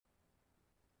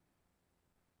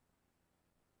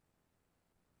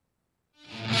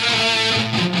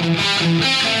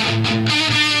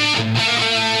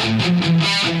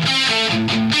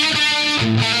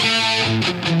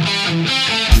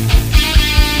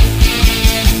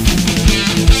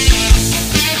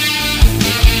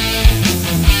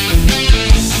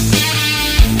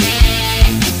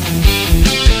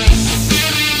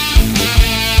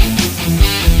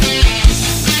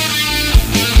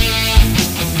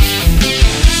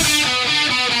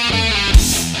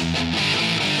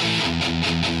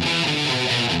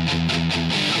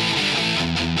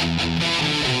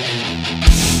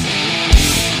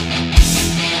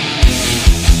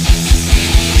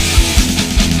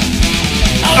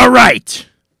All right.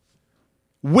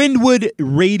 Wynwood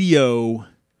Radio,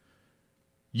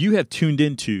 you have tuned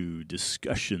into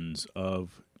Discussions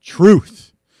of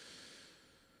Truth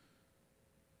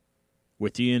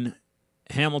with Ian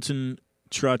Hamilton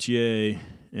Trottier,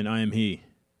 and I am he.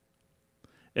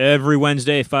 Every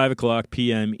Wednesday, 5 o'clock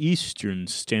p.m. Eastern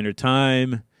Standard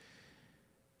Time,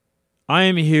 I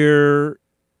am here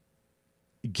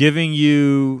giving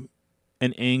you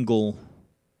an angle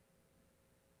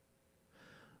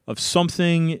of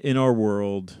something in our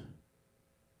world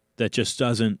that just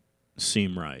doesn't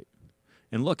seem right.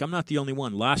 And look, I'm not the only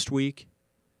one. Last week,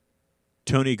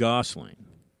 Tony Gosling.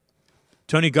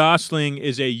 Tony Gosling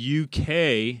is a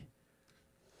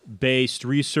UK-based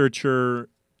researcher,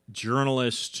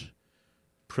 journalist,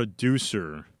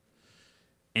 producer,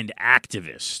 and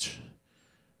activist.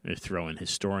 They throw in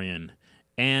historian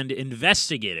and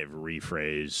investigative radio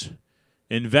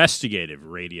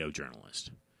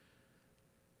journalist.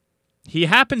 He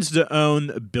happens to own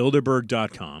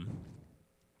Bilderberg.com.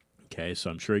 Okay,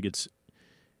 so I'm sure he gets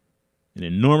an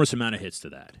enormous amount of hits to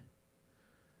that.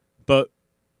 But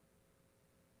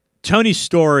Tony's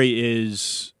story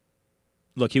is,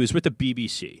 look, he was with the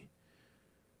BBC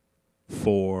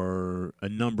for a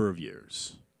number of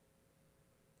years.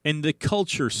 And the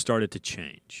culture started to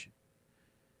change.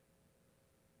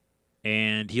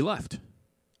 And he left.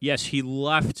 Yes, he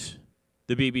left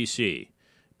the BBC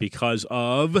because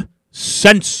of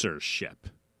censorship.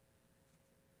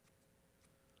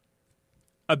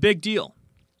 A big deal.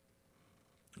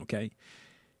 Okay?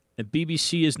 The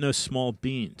BBC is no small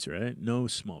beans, right? No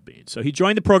small beans. So he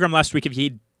joined the program last week. If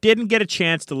he didn't get a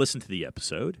chance to listen to the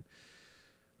episode,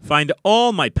 find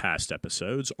all my past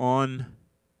episodes on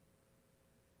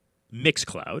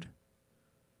Mixcloud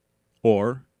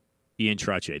or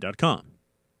iantrottier.com.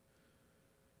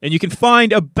 And you can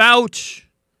find about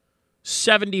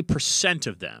 70%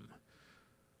 of them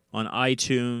on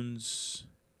iTunes,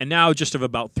 and now just of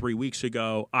about 3 weeks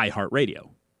ago,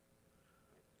 iHeartRadio.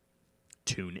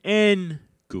 TuneIn,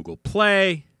 Google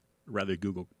Play,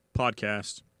 Google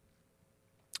Podcast,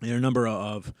 and a number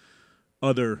of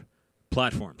other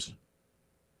platforms.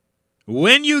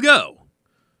 When you go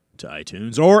to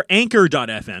iTunes or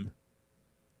Anchor.fm,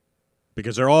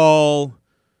 because they're all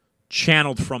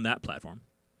channeled from that platform,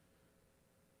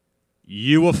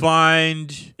 you will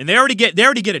find, and they already get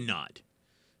a nod,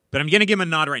 but I'm going to give them a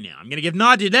nod right now. I'm going to give a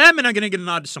nod to them, and I'm going to give a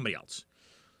nod to somebody else.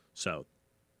 So,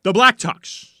 the Black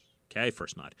Talks, okay,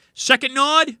 first nod. Second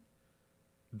nod,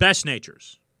 Best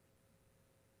Natures,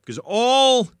 because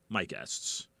all my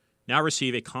guests now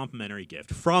receive a complimentary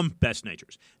gift from Best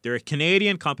Natures. They're a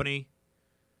Canadian company.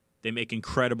 They make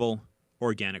incredible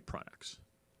organic products.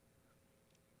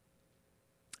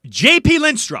 J.P.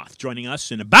 Lindstroth joining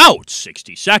us in about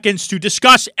 60 seconds to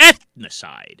discuss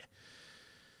ethnocide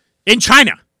in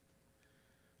China.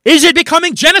 Is it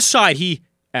becoming genocide, he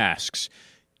asks.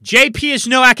 J.P. is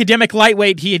no academic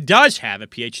lightweight. He does have a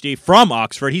Ph.D. from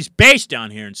Oxford. He's based down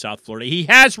here in South Florida. He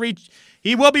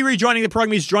will be rejoining the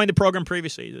program. He's joined the program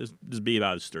previously. This will be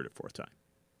about his third or fourth time.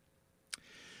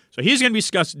 So he's going to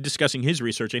be discussing his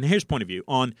research and his point of view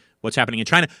on what's happening in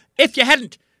China. If you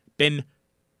hadn't been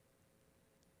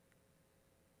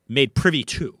made privy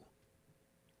to,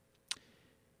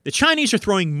 the Chinese are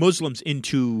throwing Muslims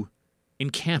into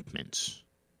encampments.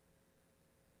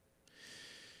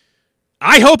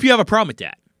 I hope you have a problem with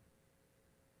that,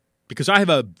 because I have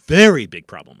a very big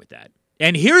problem with that.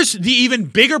 And here's the even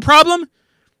bigger problem,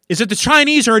 is that the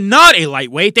Chinese are not a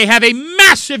lightweight. They have a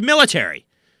massive military.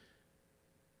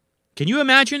 Can you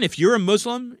imagine if you're a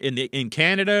Muslim in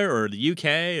Canada or the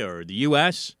UK or the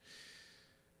US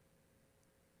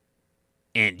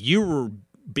and you were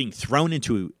being thrown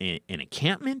into an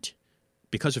encampment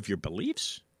because of your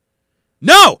beliefs?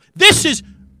 No, this is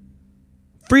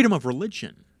freedom of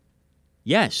religion.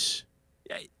 Yes.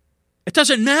 It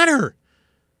doesn't matter.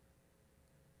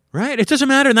 Right? It doesn't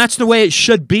matter, and that's the way it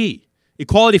should be.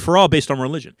 Equality for all based on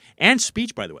religion. And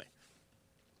speech, by the way.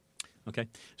 Okay?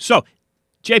 So,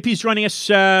 JP's joining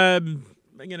us. I'm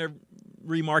going to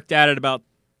remark that at about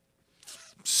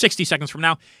 60 seconds from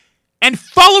now. And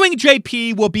following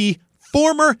JP will be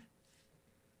former,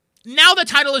 now the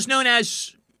title is known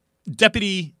as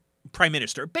Deputy Prime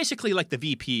Minister, basically like the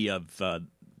VP of the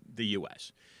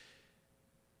U.S.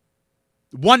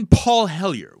 One Paul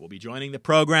Hellyer will be joining the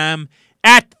program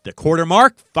at the quarter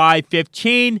mark,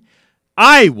 5:15.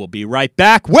 I will be right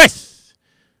back with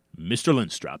Mr.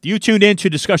 Lindstroth. You tuned in to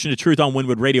Discussion of Truth on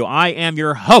Wynwood Radio. I am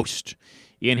your host,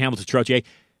 Ian Hamilton Trottier.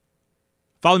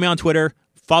 Follow me on Twitter.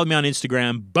 Follow me on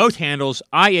Instagram. Both handles,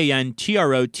 IANTROTTIER.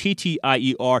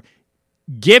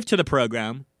 Give to the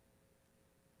program.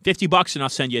 $50 and I'll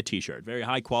send you a T-shirt. Very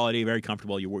high quality, very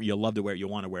comfortable. You'll love to wear it. You'll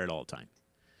want to wear it all the time.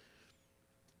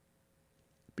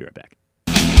 Be right back.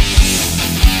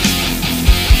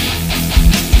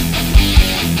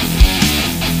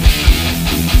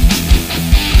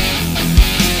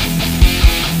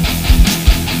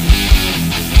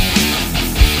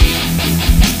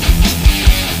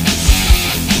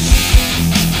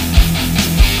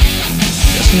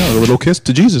 A little kiss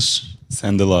to Jesus.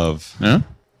 Send the love. Yeah.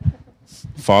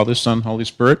 Father, Son, Holy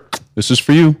Spirit. This is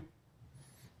for you.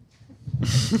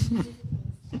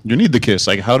 You need the kiss.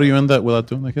 Like, how do you end that without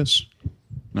doing the kiss?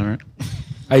 All right.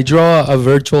 I draw a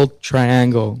virtual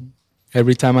triangle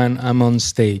every time I'm on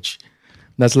stage.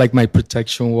 That's like my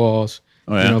protection walls,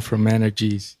 from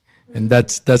energies. And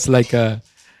that's like a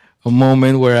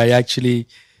moment where I actually,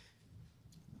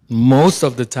 most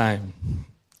of the time,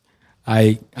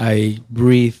 I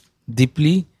breathe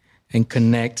deeply and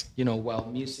connect, while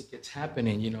music is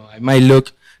happening. I might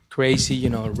look crazy,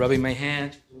 rubbing my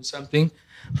hand, doing something,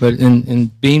 but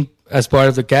in being as part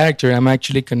of the character, I'm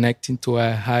actually connecting to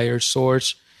a higher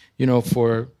source,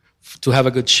 to have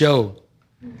a good show.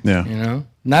 Yeah.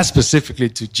 Not specifically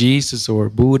to Jesus or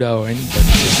Buddha or anything,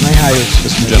 just my higher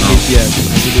source.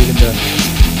 Yes, I believe in the.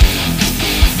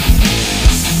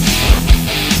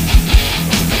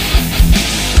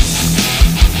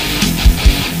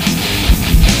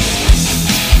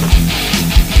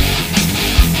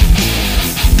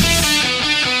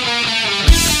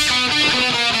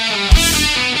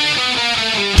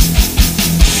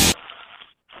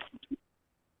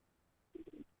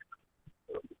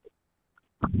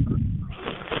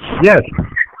 Yes.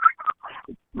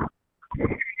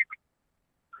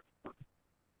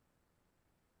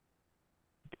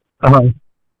 Uh-huh.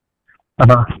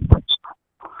 Uh-huh.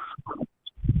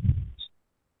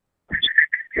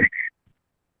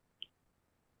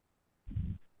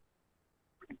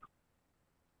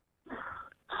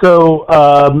 So,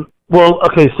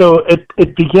 so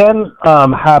it began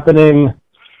happening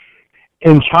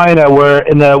in China, where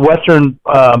in the western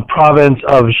province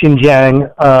of Xinjiang,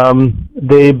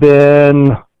 they've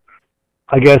been,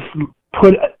 I guess,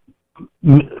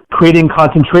 creating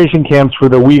concentration camps for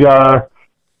the Uyghur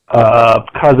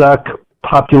Kazakh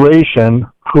population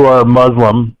who are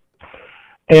Muslim.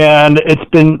 And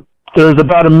there's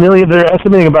about 1 million, they're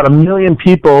estimating about 1 million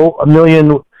people, 1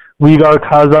 million Uyghur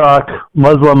Kazakh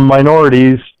Muslim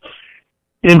minorities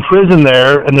in prison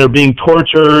there, and they're being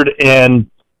tortured and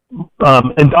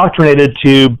indoctrinated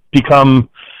to become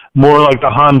more like the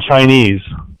Han Chinese.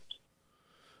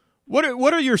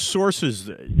 What are your sources,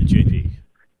 JP?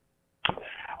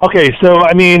 Okay, so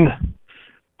I mean,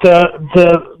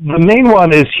 the main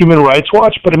one is Human Rights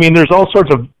Watch, but I mean, there's all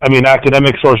sorts of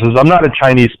academic sources. I'm not a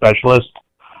Chinese specialist,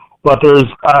 but there's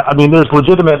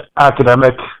legitimate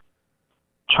academic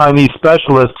Chinese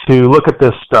specialists who look at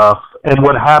this stuff. And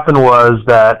what happened was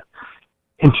that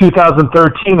in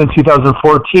 2013 and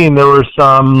 2014, there were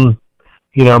some,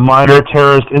 minor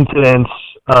terrorist incidents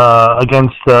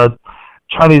against the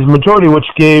Chinese majority, which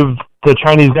gave the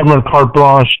Chinese government carte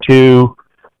blanche to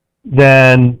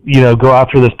then, go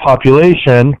after this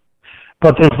population.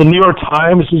 But there's the New York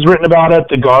Times has written about it,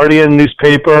 the Guardian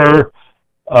newspaper,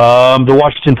 the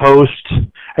Washington Post.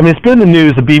 I mean, it's been in the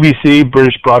news, the BBC,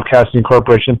 British Broadcasting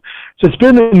Corporation. So it's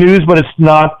been in the news, but it's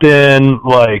not been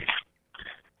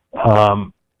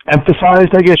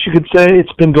emphasized, I guess you could say.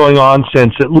 It's been going on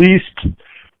since at least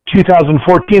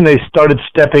 2014. They started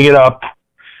stepping it up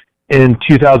in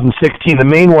 2016. The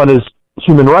main one is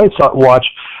Human Rights Watch.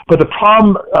 But the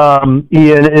problem,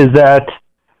 Ian, is that,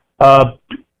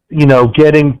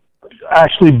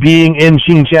 actually being in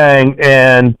Xinjiang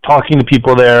and talking to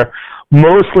people there,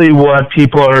 mostly what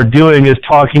people are doing is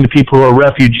talking to people who are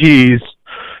refugees.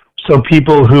 So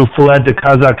people who fled to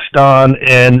Kazakhstan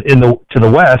and to the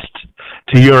West,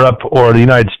 to Europe or the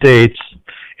United States,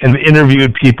 and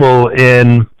interviewed people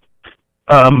in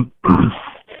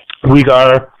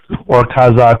Uyghur or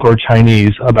Kazakh or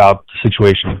Chinese about the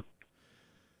situation.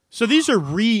 So these are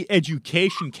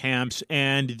re-education camps,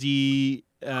 and the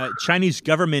Chinese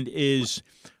government is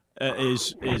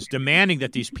demanding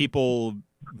that these people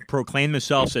proclaim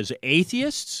themselves as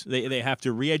atheists. They have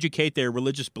to re-educate their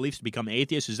religious beliefs to become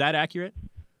atheists. Is that accurate?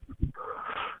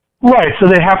 Right. So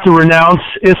they have to renounce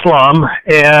Islam,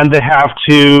 and they have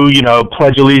to,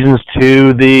 pledge allegiance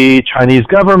to the Chinese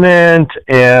government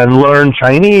and learn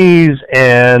Chinese.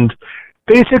 And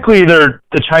basically, the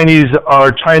Chinese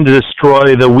are trying to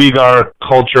destroy the Uyghur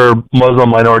culture, Muslim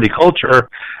minority culture,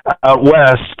 out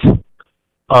west,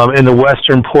 in the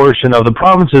western portion of the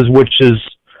provinces, which is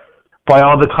by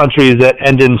all the countries that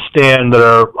end in "stan" that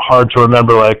are hard to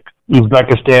remember, like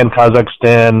Uzbekistan,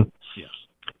 Kazakhstan.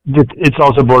 Yeah. It's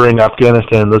also bordering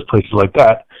Afghanistan, those places like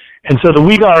that. And so the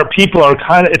Uyghur people are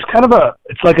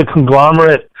it's like a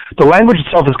conglomerate. The language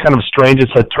itself is kind of strange.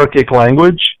 It's a Turkic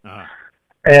language. Uh-huh.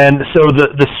 And so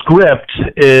the script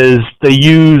is, they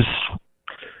use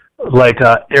like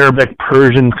a Arabic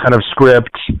Persian kind of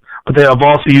script, but they have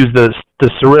also used the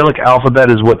Cyrillic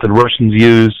alphabet is what the Russians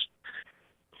use.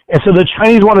 And so the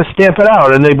Chinese want to stamp it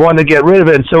out, and they want to get rid of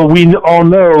it. And so we all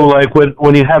know, like,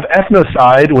 when you have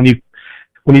ethnocide, when you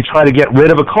try to get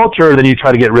rid of a culture, then you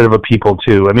try to get rid of a people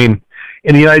too. I mean,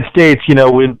 in the United States, you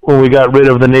know, when we got rid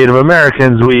of the Native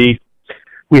Americans, we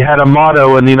had a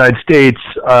motto in the United States,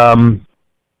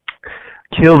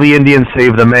 kill the Indian,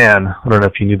 save the man. I don't know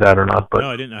if you knew that or not, but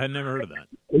no, I didn't. I had never heard of that.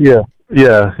 Yeah.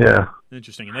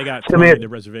 Interesting. And they got the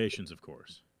reservations, of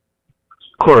course.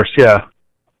 Of course, yeah.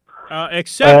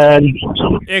 Except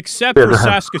for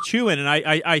Saskatchewan, and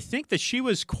I think that she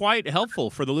was quite helpful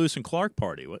for the Lewis and Clark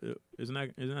Party. Isn't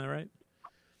that right?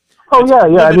 Oh yeah.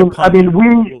 I mean,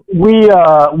 we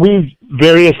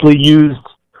variously used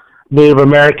Native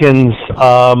Americans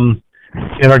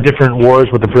in our different wars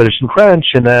with the British and French,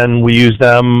 and then we used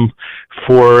them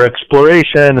for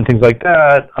exploration and things like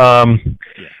that.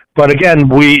 But again,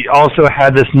 we also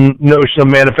had this notion of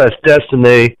manifest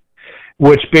destiny,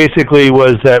 which basically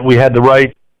was that we had the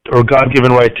right, or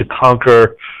God-given right, to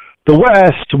conquer the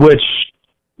West, which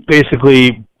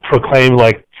basically proclaimed,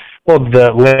 like, well,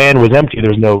 the land was empty,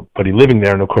 there was nobody living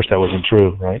there, and of course that wasn't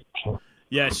true, right?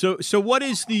 Yeah. So what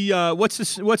is the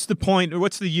what's the point, or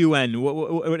what's the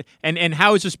UN, and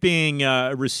how is this being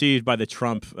received by the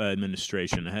Trump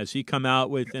administration? Has he come out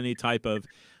with any type of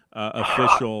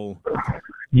official?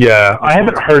 Yeah, I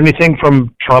haven't heard anything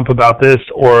from Trump about this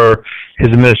or his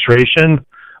administration.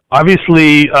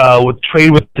 Obviously, with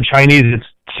trade with the Chinese, it's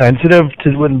sensitive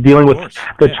to when dealing with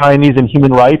the Chinese and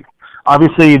human rights.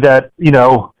 Obviously, that, you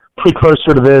know,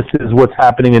 precursor to this is what's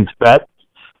happening in Tibet,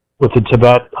 with the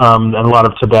Tibet, and a lot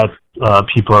of Tibet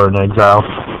people are in exile.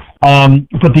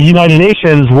 But the United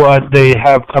Nations, what they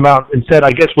have come out and said,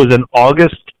 I guess, was in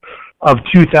August of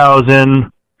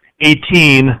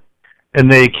 2018, and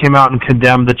they came out and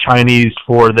condemned the Chinese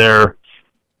for their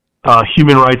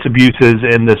human rights abuses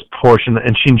in this portion,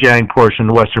 in Xinjiang portion,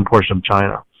 the western portion of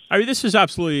China. I mean, this is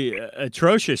absolutely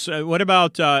atrocious. What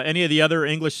about any of the other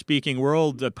English-speaking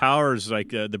world powers, like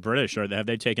the British? Or have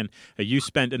they taken? You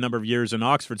spent a number of years in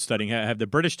Oxford studying. Have the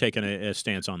British taken a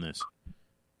stance on this?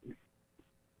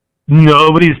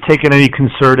 Nobody's taken any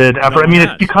concerted effort. I mean,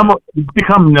 it's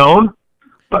become known,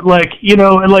 but, like, you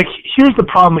know, and, like, here's the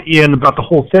problem, Ian, about the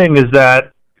whole thing is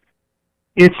that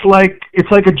it's like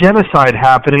a genocide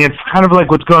happening. It's kind of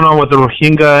like what's going on with the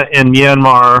Rohingya in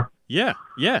Myanmar. Yeah.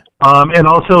 And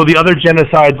also the other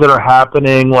genocides that are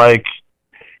happening, like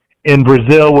in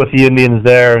Brazil with the Indians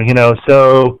there, you know.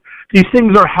 So these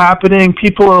things are happening.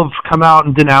 People have come out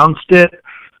and denounced it.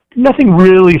 Nothing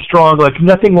really strong, like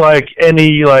nothing like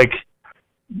any like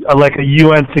a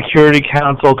UN Security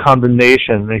Council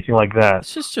condemnation, anything like that.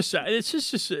 It's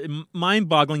just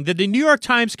mind-boggling. Did the New York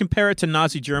Times compare it to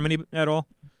Nazi Germany at all?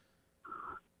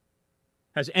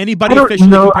 Has anybody officially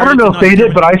compared it to Nazi Germany? I don't know if they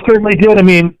did, but I certainly did. I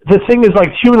mean, the thing is,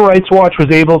 like, Human Rights Watch was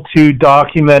able to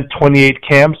document 28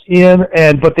 camps, Ian,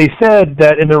 but they said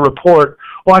that in their report,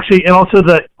 well, actually, and also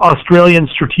the Australian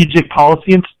Strategic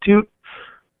Policy Institute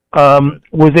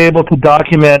was able to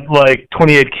document, like,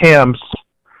 28 camps.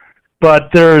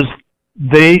 But the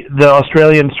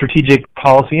Australian Strategic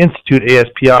Policy Institute,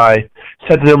 ASPI,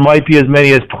 said that there might be as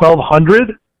many as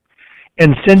 1,200.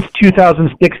 And since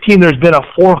 2016, there's been a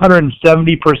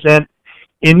 470%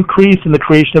 increase in the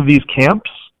creation of these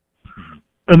camps.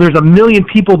 And there's 1 million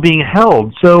people being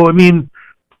held. So, I mean,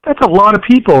 that's a lot of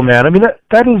people, man. I mean,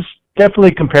 that is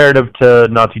definitely comparative to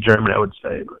Nazi Germany, I would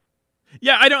say.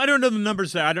 Yeah, I don't know the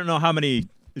numbers there. I don't know how many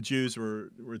Jews were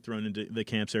thrown into the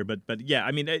camps there, but yeah,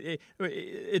 I mean,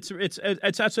 it's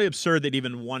absolutely absurd that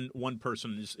even one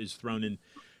person is thrown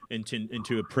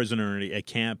into a prison or a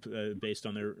camp based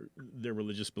on their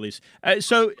religious beliefs.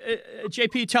 So,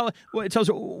 JP, tell us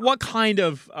what kind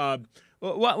of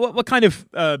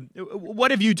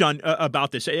what have you done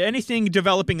about this? Anything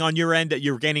developing on your end that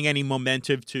you're gaining any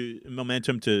momentum to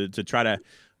try to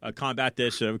combat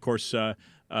this? Of course.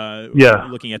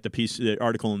 Looking at the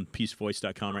article in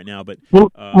peacevoice.com right now, but of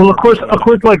course,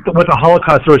 like with the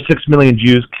Holocaust, there were 6 million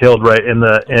Jews killed, right, in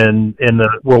the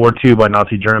World War II by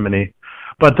Nazi Germany.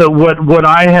 But what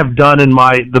I have done in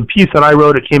the piece that I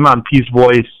wrote, it came out in Peace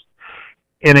Voice,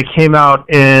 and it came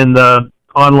out in the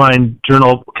online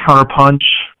journal Counterpunch,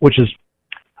 which is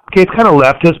okay. It's kind of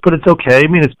leftist, but it's okay. I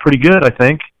mean, it's pretty good, I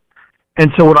think.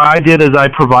 And so what I did is I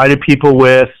provided people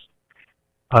with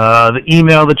the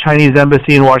email, the Chinese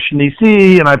embassy in Washington,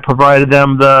 D.C., and I provided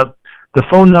them the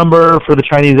phone number for the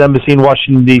Chinese embassy in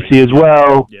Washington, D.C. as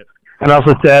well. Yep. And I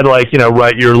also said, write your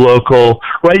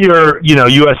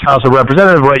U.S. House of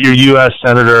Representatives, write your U.S.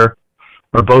 Senator,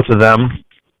 or both of them,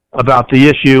 about the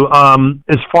issue.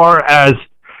 As far as,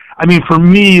 for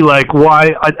me,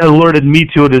 why it alerted me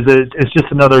to it is that it's just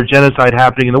another genocide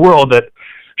happening in the world that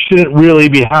shouldn't really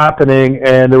be happening,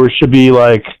 and there should be,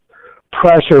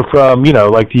 pressure from,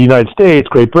 the United States,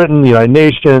 Great Britain, the United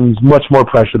Nations, much more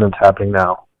pressure than's happening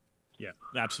now. Yeah,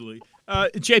 absolutely.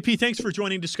 JP, thanks for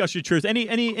joining Discuss Your Truth.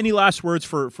 Any last words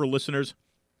for listeners?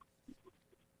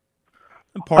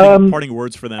 Parting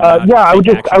words for them. I would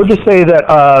just say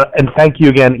that, and thank you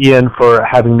again, Ian, for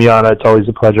having me on. It's always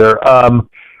a pleasure. I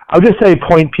would just say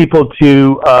point people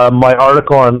to my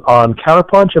article on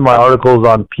Counterpunch and my articles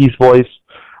on Peace Voice.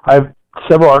 I have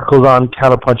several articles on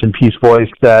Counterpunch and Peace Voice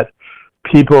that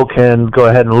people can go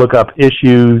ahead and look up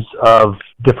issues of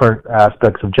different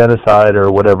aspects of genocide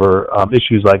or whatever,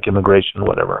 issues like immigration,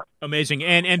 whatever. Amazing.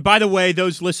 And by the way,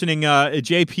 those listening,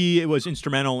 JP was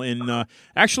instrumental in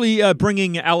actually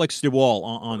bringing Alex DeWall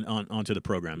onto the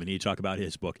program, and he talked about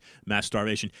his book, Mass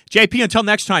Starvation. JP, until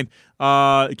next time,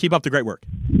 keep up the great work.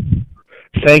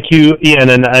 Thank you, Ian,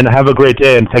 and have a great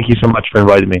day, and thank you so much for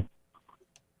inviting me.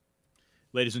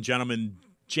 Ladies and gentlemen,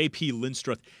 JP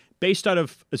Lindstruth, based out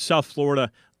of South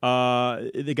Florida.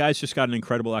 The guy's just got an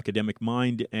incredible academic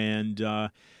mind, and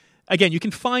again, you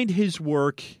can find his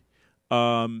work.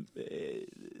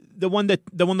 The one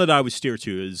that I would steer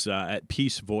to is at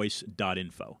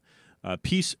peacevoice.info.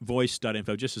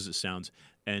 Peacevoice.info, just as it sounds.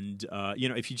 And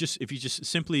if you just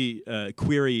simply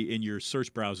query in your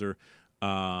search browser,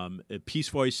 Peace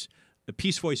Voice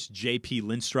JP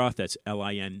Lindstruth. That's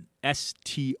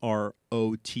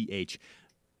LINSTROTH.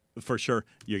 For sure,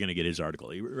 you're going to get his article.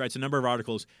 He writes a number of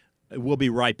articles. We'll be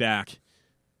right back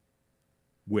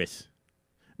with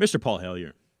Mr. Paul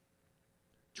Hellyer.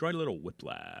 Tried a little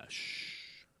whiplash.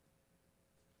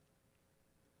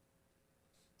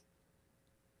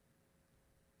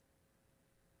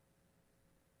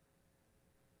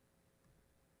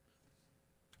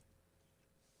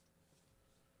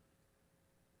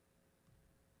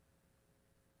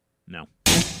 No.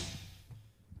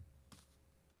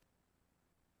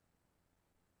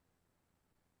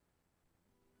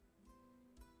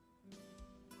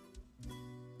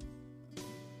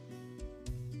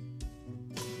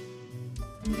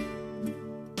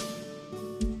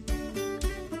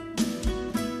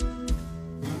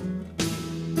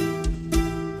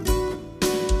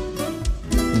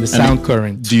 The sound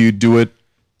current. Do you do it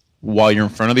while you're in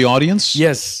front of the audience?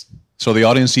 Yes. So the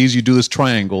audience sees you do this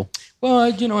triangle. Well,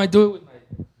 I do it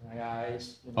with my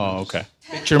eyes. Oh, okay.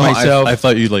 Picture myself. I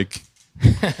thought you like.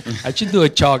 I should do a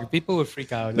chalk. People would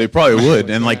freak out. They probably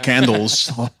would, and like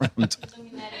candles all around.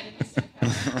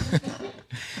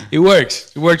 It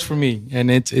works. It works for me,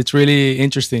 and it's really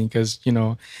interesting because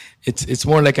it's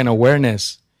more like an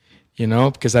awareness,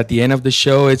 because at the end of the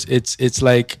show, it's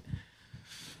like,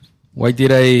 what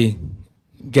did I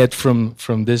get from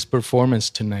this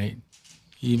performance tonight?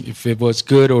 If it was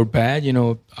good or bad,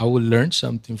 I would learn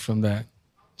something from that.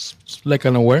 It's like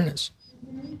an awareness.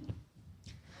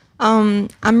 I'm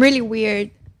really weird.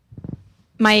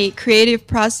 My creative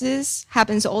process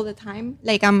happens all the time.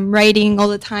 Like I'm writing all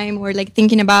the time or like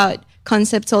thinking about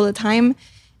concepts all the time.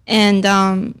 And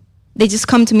they just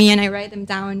come to me and I write them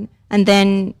down. And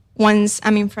then once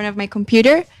I'm in front of my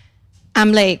computer,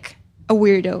 I'm like a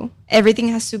weirdo. Everything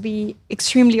has to be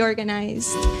extremely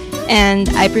organized. And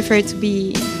I prefer to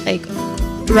be like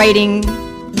writing.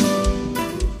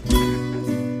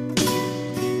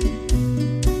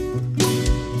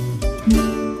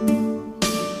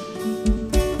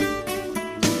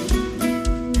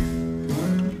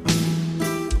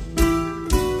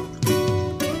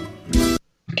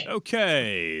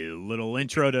 Okay, little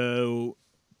intro to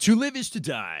Live is to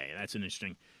Die. That's an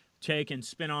interesting take and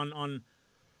spin on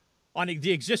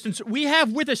the existence. We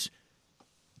have with us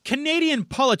Canadian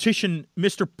politician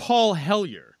Mr. Paul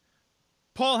Hellyer.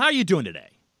 Paul, how are you doing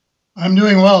today? I'm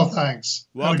doing well, thanks.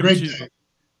 Have a great day.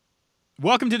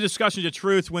 Welcome to Discussions of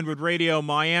Truth, Windward Radio,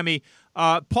 Miami.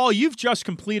 Paul, you've just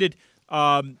completed,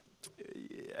 I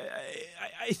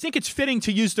think it's fitting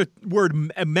to use the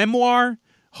word memoir,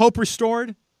 Hope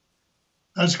Restored.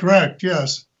 That's correct,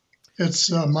 yes.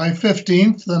 It's my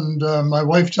 15th, and my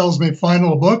wife tells me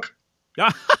final book.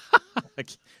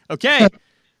 Okay.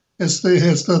 It's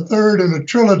the third in a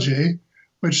trilogy,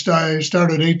 which I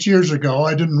started 8 years ago.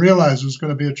 I didn't realize it was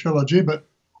going to be a trilogy, but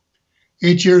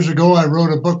 8 years ago I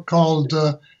wrote a book called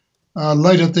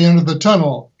Light at the End of the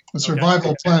Tunnel, a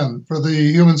survival plan for the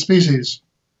human species.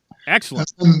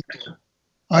 Excellent. And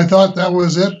I thought that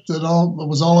was it. That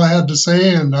was all I had to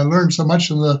say, and I learned so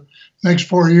much in the next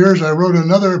 4 years. I wrote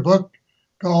another book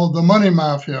called The Money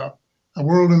Mafia: A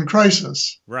World in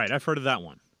Crisis. Right, I've heard of that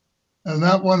one. And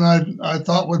that one I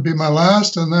thought would be my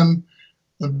last, and then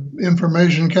the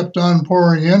information kept on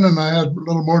pouring in, and I had a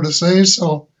little more to say.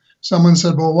 So someone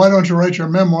said, "Well, why don't you write your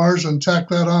memoirs and tack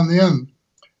that on the end?"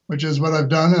 Which is what I've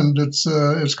done, and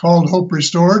it's called Hope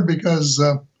Restored, because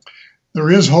there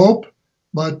is hope,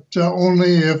 but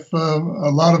only if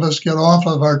a lot of us get off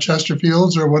of our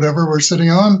Chesterfields or whatever we're sitting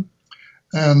on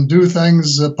and do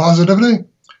things positively.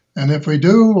 And if we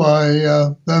do,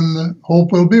 why then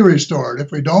hope will be restored.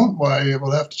 If we don't, why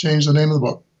we'll have to change the name of the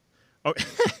book. Oh.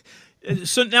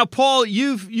 So now, Paul,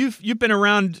 you've been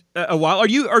around a while. Are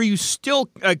you still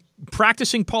a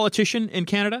practicing politician in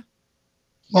Canada?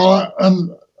 Well,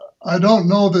 I don't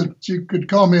know that you could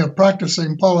call me a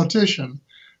practicing politician.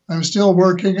 I'm still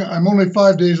working. I'm only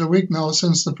 5 days a week now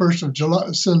since the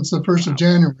 1st of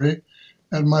January,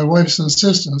 at my wife's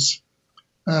insistence.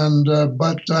 And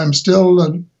but I'm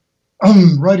still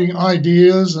writing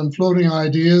ideas and floating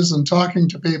ideas and talking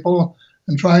to people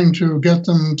and trying to get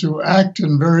them to act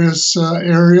in various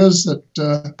areas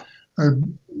that are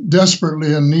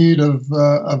desperately in need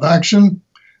of action.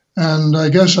 And I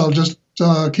guess I'll just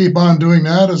keep on doing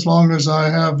that as long as I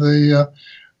have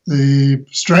the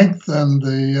strength and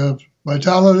the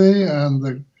vitality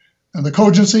and the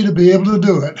cogency to be able to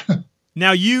do it.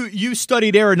 Now, you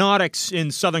studied aeronautics in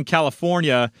Southern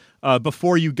California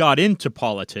before you got into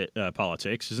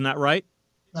politics, isn't that right?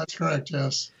 That's correct,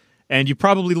 yes. And you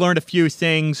probably learned a few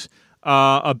things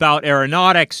about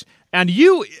aeronautics. And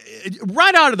you,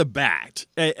 right out of the bat,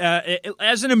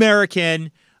 as an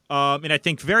American, and I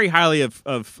think very highly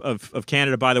of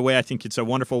Canada, by the way. I think it's a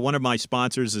wonderful, one of my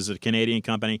sponsors is a Canadian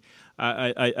company.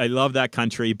 I love that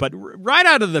country. But right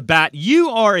out of the bat, you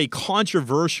are a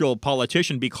controversial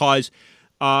politician because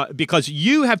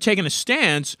you have taken a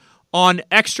stance on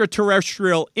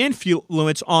extraterrestrial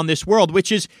influence on this world, which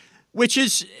is,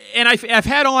 and I've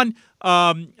had on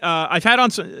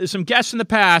some guests in the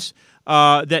past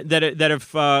that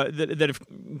have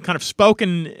kind of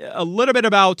spoken a little bit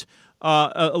about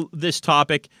this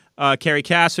topic, Kerry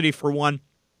Cassidy for one.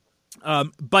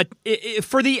 But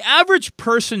for the average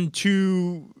person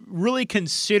to really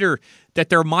consider that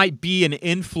there might be an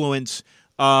influence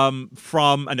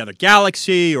from another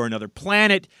galaxy or another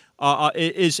planet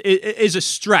is a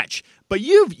stretch. But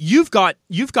you've got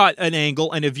an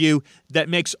angle and a view that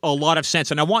makes a lot of sense,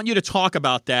 and I want you to talk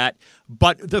about that.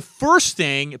 But the first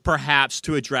thing, perhaps,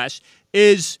 to address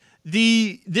is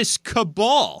this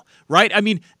cabal, right? I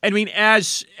mean,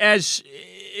 as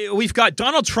we've got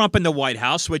Donald Trump in the White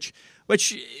House, which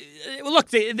look,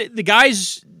 the guy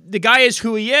is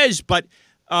who he is, but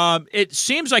it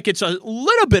seems like it's a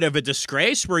little bit of a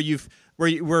disgrace where the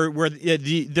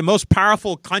most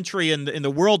powerful country in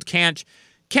the world can't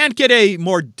get a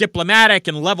more diplomatic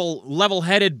and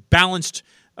level-headed, balanced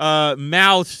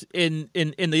mouth in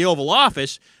the Oval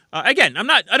Office. Again,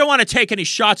 I don't want to take any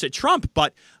shots at Trump,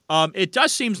 but it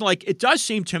does seem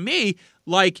to me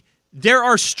like there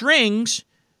are strings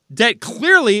that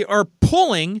clearly are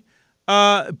pulling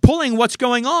what's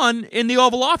going on in the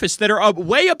Oval Office that are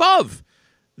way above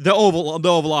the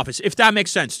Oval Office. If that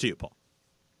makes sense to you, Paul.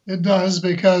 It does,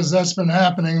 because that's been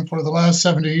happening for the last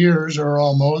 70 years or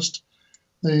almost.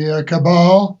 The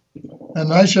cabal,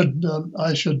 and I should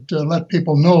let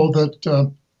people know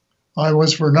that I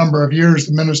was for a number of years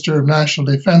the Minister of National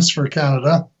Defence for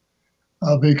Canada,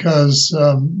 because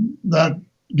that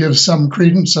gives some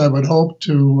credence, I would hope,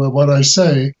 to what I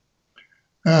say.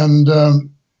 And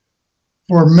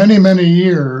for many, many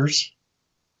years,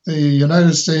 the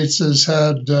United States has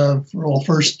had,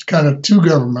 first kind of two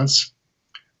governments.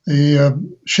 The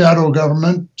shadow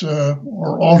government,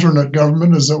 or alternate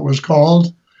government as it was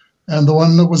called, and the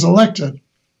one that was elected.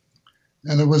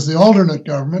 And it was the alternate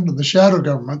government, or the shadow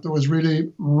government, that was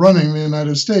really running the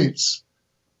United States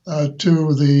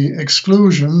to the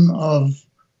exclusion of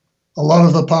a lot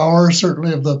of the power,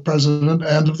 certainly of the president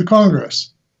and of the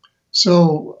Congress.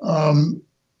 So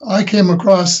I came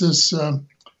across this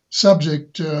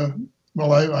subject, I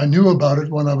knew about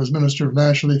it when I was Minister of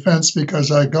National Defense,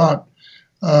 because I got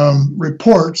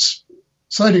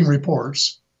sighting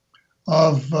reports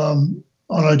of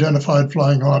unidentified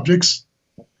flying objects.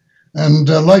 And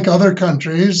like other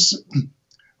countries,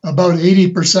 about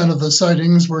 80% of the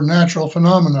sightings were natural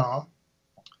phenomena,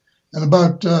 and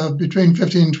about between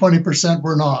 15 and 20%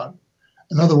 were not.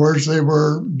 In other words, they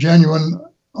were genuine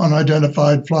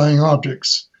unidentified flying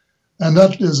objects. And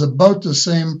that is about the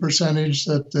same percentage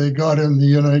that they got in the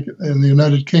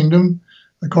United Kingdom,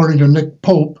 according to Nick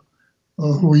Pope,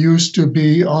 who used to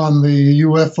be on the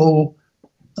UFO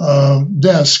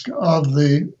desk of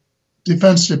the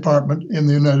Defense Department in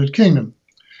the United Kingdom.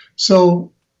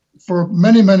 So for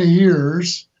many, many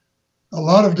years, a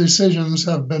lot of decisions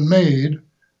have been made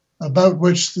about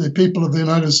which the people of the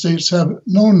United States have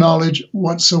no knowledge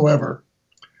whatsoever.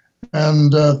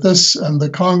 And the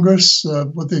Congress,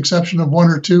 with the exception of one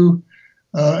or two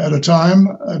at a time,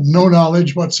 no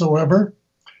knowledge whatsoever,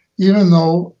 even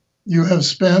though you have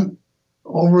spent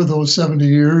over those 70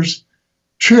 years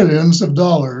trillions of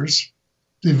dollars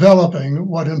developing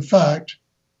what in fact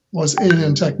was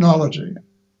alien technology.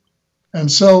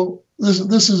 And so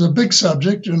this is a big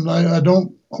subject, and I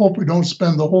don't hope we don't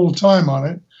spend the whole time on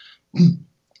it.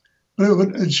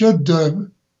 But it should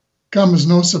come as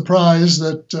no surprise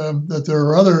that there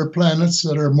are other planets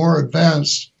that are more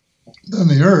advanced than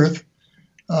the Earth,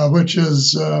 which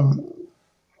is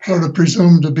sort of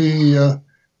presumed to be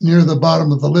near the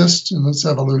bottom of the list in its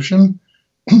evolution,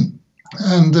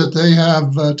 and that they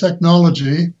have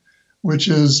technology which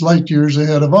is light years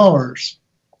ahead of ours.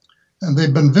 And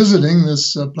they've been visiting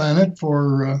this planet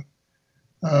for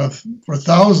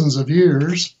thousands of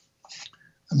years.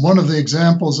 And one of the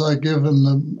examples I give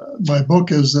in my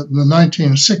book is that in the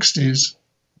 1960s,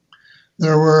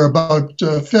 there were about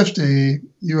 50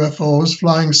 UFOs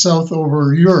flying south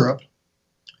over Europe.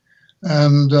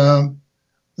 And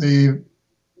the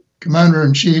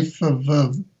commander-in-chief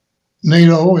of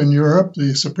NATO in Europe,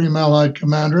 the Supreme Allied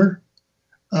Commander,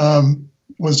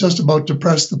 was just about to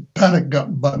press the panic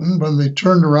button when they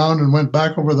turned around and went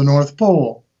back over the North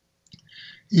Pole.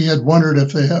 He had wondered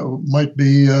if they might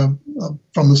be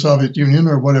from the Soviet Union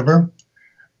or whatever.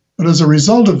 But as a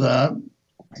result of that,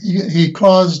 he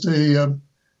caused an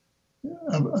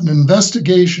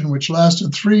investigation which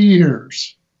lasted 3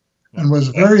 years and was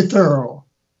very thorough.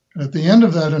 At the end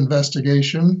of that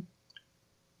investigation,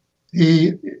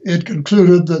 it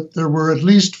concluded that there were at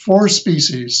least 4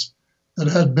 species that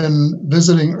had been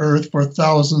visiting Earth for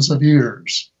thousands of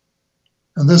years.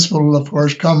 And this will, of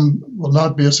course, will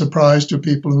not be a surprise to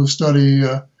people who study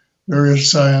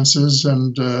various sciences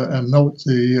and note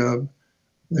the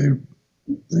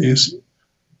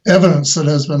evidence that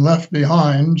has been left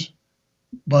behind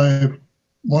by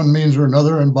one means or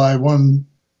another and by one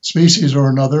species or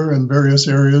another in various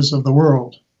areas of the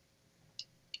world.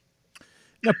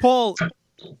 Now, Paul,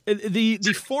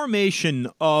 the formation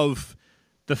of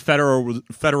the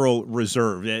Federal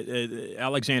Reserve,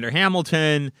 Alexander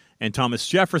Hamilton and Thomas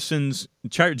Jefferson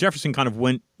kind of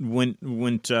went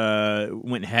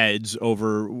heads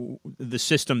over the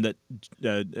system that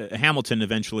Hamilton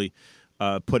eventually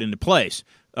put into place.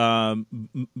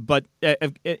 But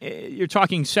you're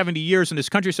talking 70 years in this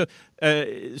country, so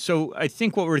I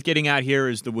think what we're getting at here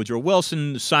is the Woodrow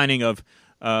Wilson signing of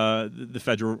the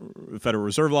Federal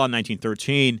Reserve Law in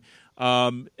 1913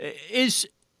 is.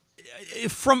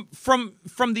 From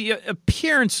the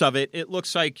appearance of it, it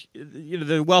looks like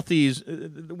the wealthy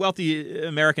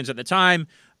Americans at the time,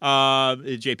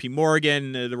 J.P.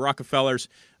 Morgan, the Rockefellers,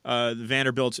 the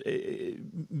Vanderbilts,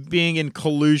 being in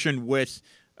collusion with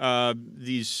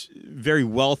these very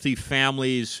wealthy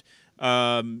families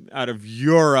out of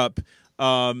Europe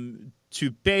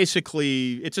to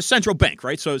basically, it's a central bank,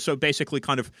 right? So basically,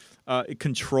 kind of it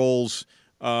controls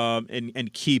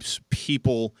and keeps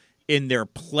people in their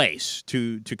place,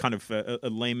 to kind of a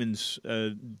layman's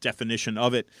definition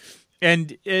of it.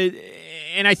 And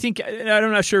I think,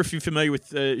 I'm not sure if you're familiar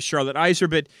with Charlotte Iser,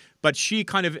 but she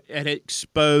kind of had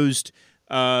exposed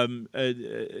Skull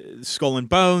and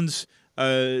Bones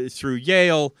through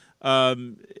Yale,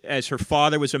 as her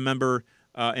father was a member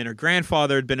and her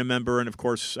grandfather had been a member. And, of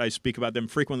course, I speak about them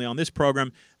frequently on this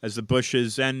program, as the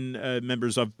Bushes and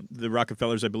members of the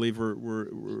Rockefellers, I believe,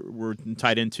 were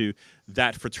tied into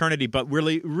that fraternity. But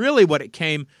really what it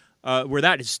came, where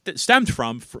that stemmed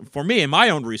from, for me in my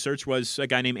own research, was a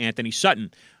guy named Anthony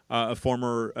Sutton, a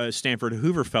former Stanford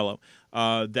Hoover Fellow,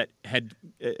 that had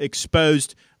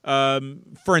exposed,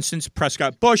 for instance,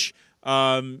 Prescott Bush,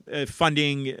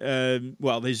 funding,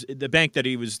 the bank that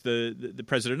he was the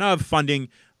president of, funding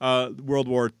World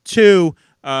War II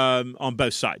on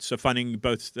both sides. So funding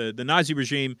both the Nazi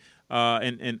regime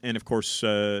and of course,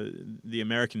 the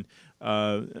American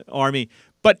army.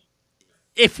 But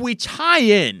if we tie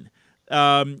in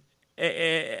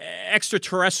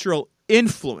extraterrestrial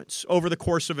influence over the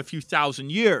course of a few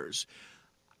thousand years,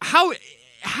 how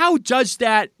does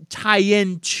that tie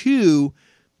into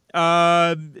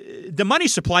the money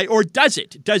supply, or does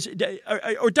it?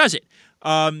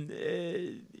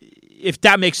 If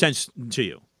that makes sense to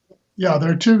you. Yeah,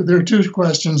 there are two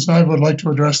questions, and I would like to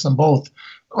address them both.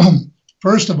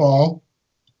 First of all,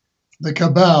 the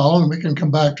cabal, and we can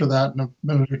come back to that in a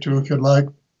minute or two if you'd like,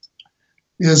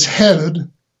 is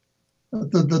headed,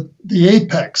 the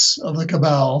apex of the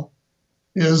cabal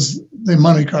is the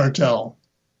money cartel.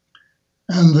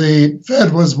 And the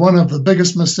Fed was one of the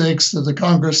biggest mistakes that the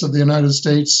Congress of the United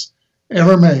States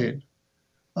ever made.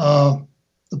 The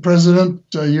president,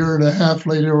 a year and a half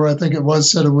later, or I think it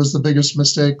was, said it was the biggest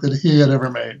mistake that he had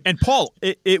ever made. And Paul,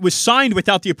 it was signed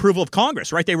without the approval of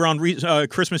Congress, right? They were on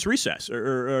Christmas recess,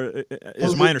 or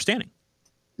is my understanding.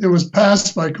 It was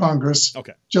passed by Congress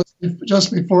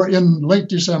just before, in late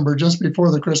December, just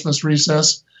before the Christmas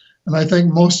recess. And I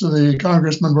think most of the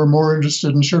congressmen were more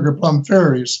interested in sugar plum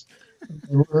fairies than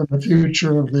they were in the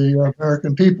future of the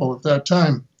American people at that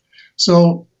time.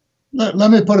 So let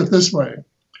me put it this way.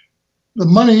 The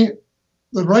money,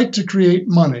 the right to create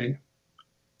money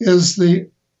is the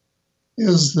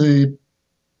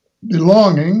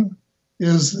belonging,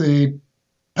 is the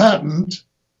patent,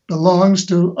 belongs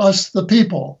to us, the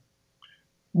people.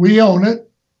 We own it,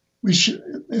 we should,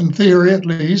 in theory at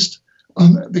least,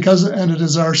 because, and it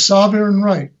is our sovereign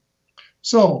right.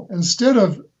 So instead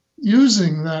of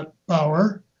using that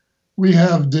power, we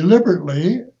have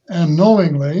deliberately and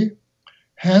knowingly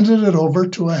handed it over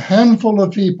to a handful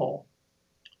of people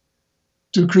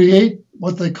to create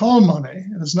what they call money.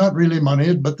 And it's not really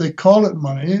money, but they call it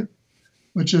money,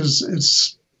 which is,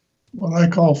 it's what I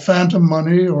call phantom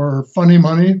money or funny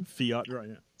money. Fiat, right?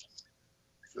 Yeah.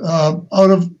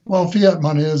 Fiat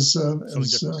money is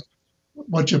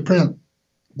what you print,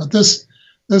 but this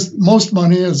most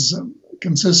money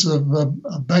consists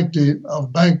of bank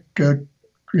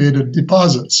created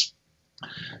deposits,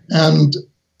 and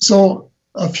so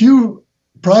a few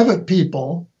private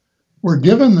people were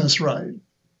given this right,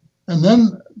 and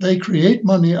then they create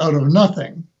money out of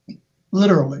nothing,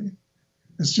 literally.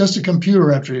 It's just a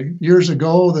computer entry. Years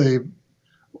ago, the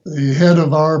head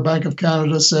of our Bank of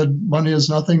Canada said money is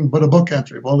nothing but a book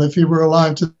entry. Well, if he were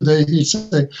alive today, he'd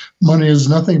say money is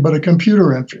nothing but a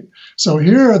computer entry. So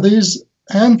here are these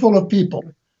handful of people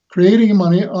creating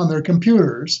money on their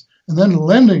computers and then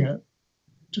lending it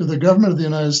to the government of the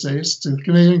United States, to the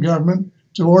Canadian government,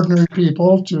 to ordinary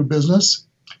people, to business,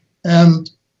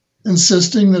 and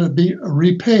insisting that it be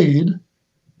repaid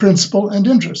principal and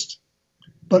interest.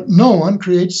 But no one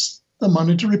creates the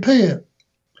money to repay it.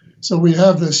 So we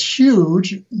have this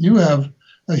huge, you have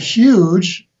a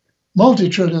huge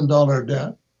multi-trillion-dollar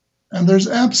debt, and there's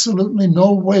absolutely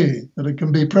no way that it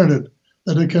can be printed,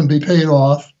 that it can be paid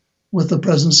off with the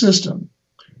present system.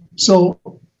 So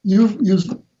you've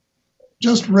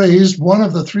just raised one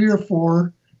of the 3 or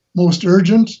 4 most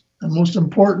urgent and most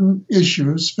important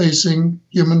issues facing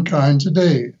humankind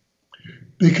today.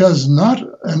 Because not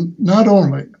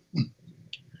only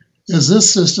is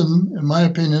this system, in my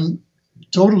opinion,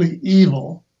 totally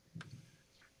evil,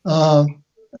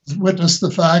 witness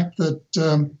the fact that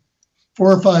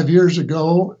 4 or 5 years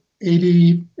ago,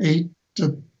 88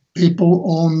 people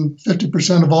own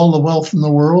 50% of all the wealth in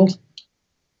the world.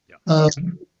 A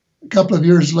couple of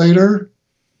years later,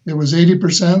 it was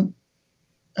 80%,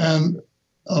 and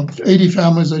of 80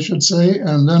 families, I should say.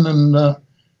 And then in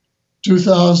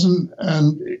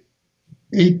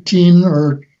 2018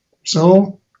 or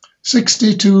so,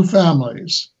 62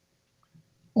 families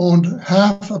owned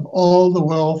half of all the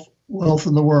wealth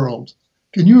in the world.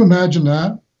 Can you imagine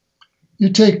that? You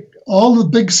take all the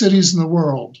big cities in the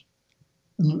world,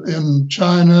 in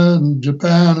China and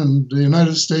Japan and the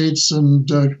United States and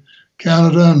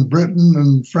Canada and Britain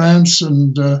and France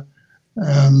and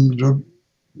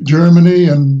Germany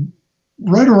and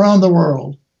right around the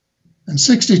world, and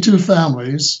 62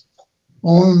 families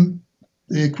own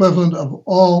the equivalent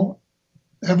of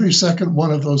every second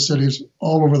one of those cities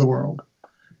all over the world.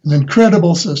 An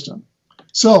incredible system.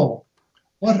 So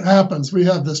what happens? We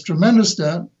have this tremendous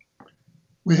debt.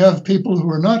 We have people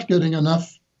who are not getting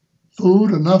enough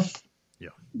food,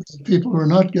 people who are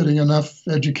not getting enough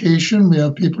education. We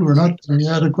have people who are not getting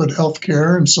adequate health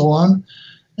care and so on.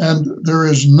 And there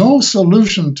is no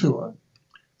solution to it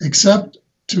except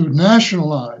to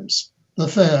nationalize the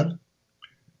Fed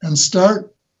and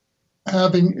start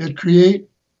having it create,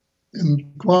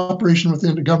 in cooperation with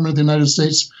the government of the United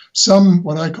States, some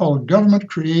what I call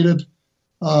government-created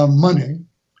money.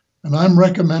 And I'm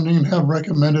recommending and have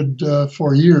recommended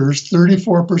for years,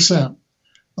 34%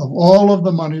 of all of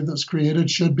the money that's created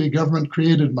should be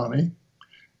government-created money.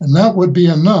 And that would be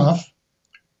enough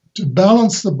to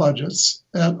balance the budgets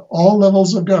at all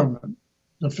levels of government,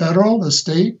 the federal, the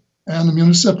state, and the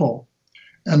municipal.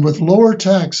 And with lower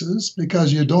taxes,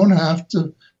 because you don't have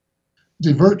to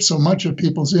divert so much of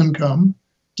people's income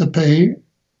to pay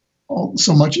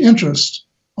so much interest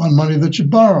on money that you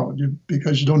borrowed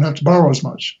because you don't have to borrow as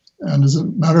much. And as a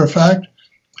matter of fact,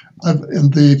 in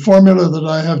the formula that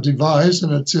I have devised,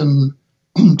 and it's in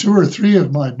 2 or 3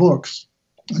 of my books,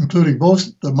 including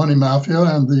both The Money Mafia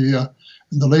and the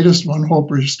latest one,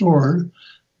 Hope Restored,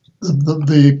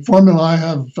 the formula I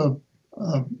have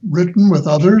written with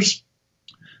others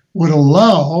would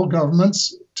allow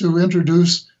governments to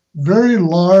introduce very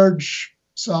large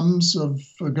sums of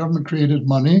government-created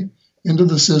money into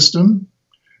the system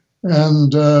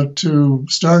and to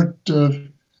start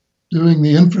doing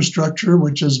the infrastructure,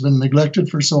 which has been neglected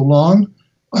for so long,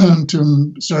 and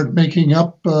to start making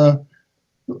up the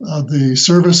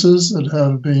services that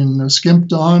have been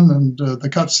skimped on and the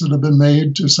cuts that have been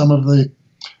made to some of the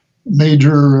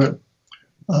major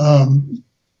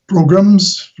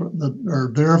programs that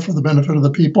are there for the benefit of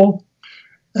the people,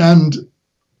 and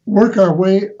work our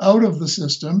way out of the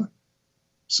system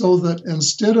so that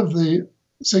instead of the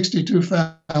 62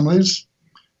 families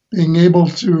being able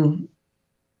to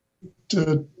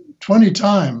 20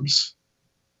 times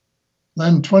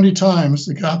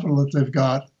the capital that they've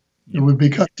got, it would be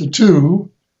cut to 2,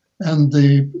 and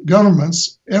the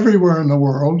governments everywhere in the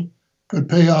world could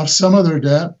pay off some of their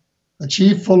debt,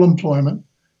 achieve full employment,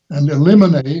 and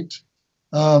eliminate,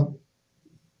 the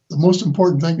most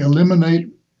important thing, eliminate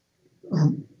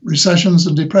recessions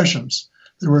and depressions.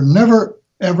 They were never,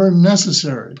 ever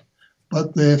necessary,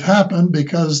 but they've happened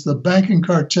because the banking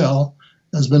cartel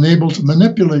has been able to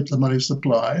manipulate the money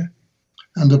supply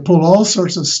and to pull all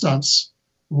sorts of stunts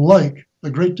like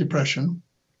the Great Depression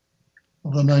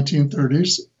of the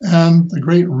 1930s and the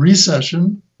Great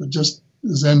Recession that just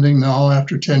is ending now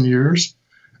after 10 years,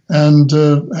 and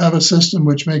have a system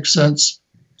which makes sense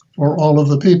for all of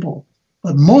the people.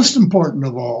 But most important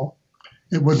of all,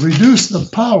 it would reduce the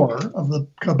power of the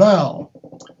cabal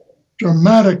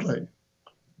dramatically,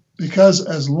 because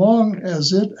as long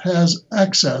as it has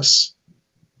access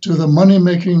to the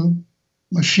money-making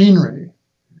machinery,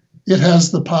 it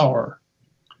has the power.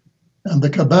 And the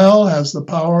cabal has the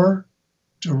power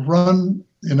to run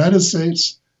the United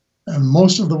States and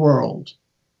most of the world.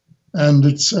 And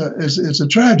it's a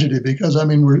tragedy because, I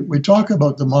mean, we talk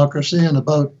about democracy and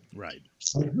about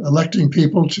electing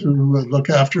people to look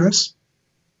after us.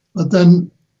 But then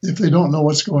if they don't know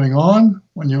what's going on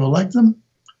when you elect them,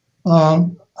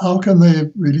 how can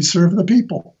they really serve the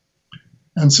people?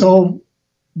 And so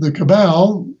the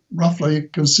cabal roughly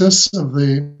consists of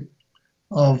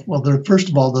first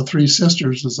of all, the 3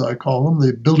 sisters, as I call them,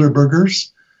 the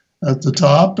Bilderbergers at the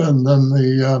top, and then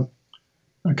the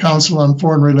Council on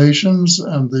Foreign Relations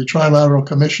and the Trilateral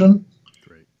Commission.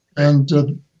 Great. And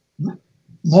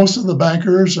most of the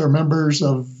bankers are members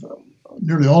of,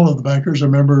 nearly all of the bankers are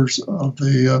members of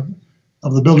the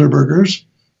Bilderbergers.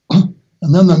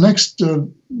 And then the next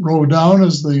row down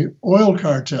is the oil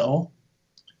cartel,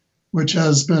 which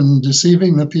has been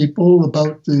deceiving the people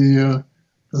about the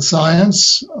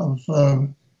science of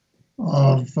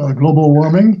global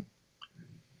warming,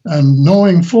 and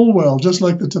knowing full well, just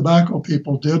like the tobacco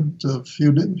people did a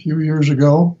few years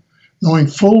ago, knowing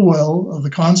full well of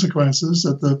the consequences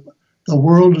that the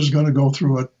world is going to go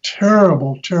through a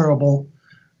terrible, terrible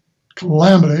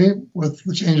calamity with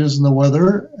the changes in the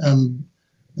weather. And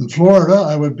in Florida,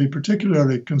 I would be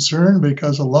particularly concerned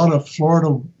because a lot of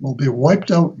Florida will be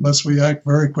wiped out unless we act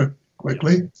very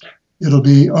quickly. It'll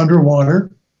be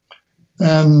underwater.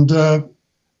 And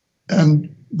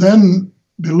then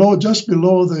just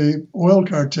below the oil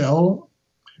cartel,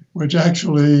 which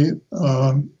actually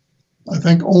I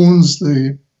think owns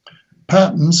the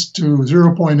patents to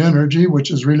zero-point energy,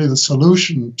 which is really the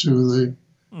solution to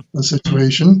the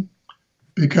situation,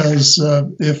 because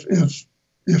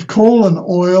if coal and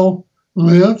oil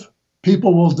live,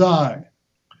 people will die,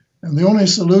 and the only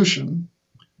solution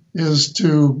is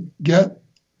to get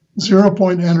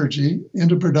zero-point energy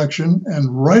into production and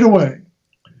right away,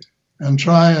 and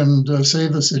try and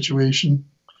save the situation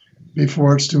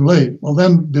before it's too late. Well,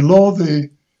 then below the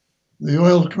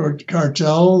oil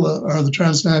cartel are the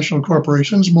transnational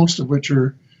corporations, most of which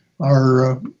are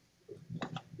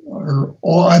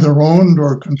either owned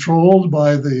or controlled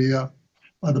by the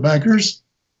bankers,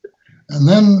 and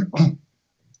then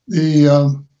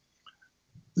the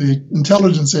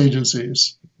intelligence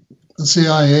agencies, the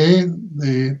CIA,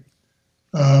 the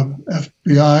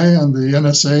FBI, and the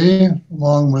NSA,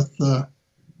 along with the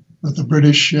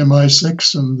British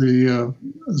MI6 and the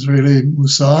Israeli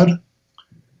Mossad,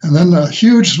 and then a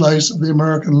huge slice of the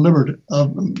American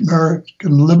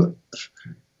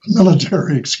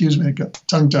military. Excuse me, I got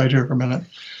tongue-tied here for a minute.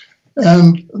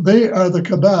 And they are the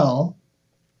cabal,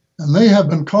 and they have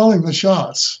been calling the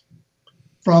shots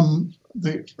from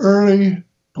the early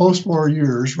post-war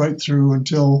years right through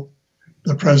until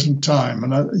the present time.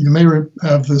 And you may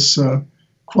have this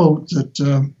quote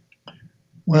that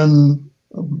when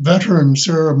veteran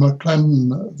Sarah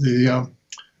McClendon, the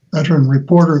veteran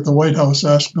reporter at the White House,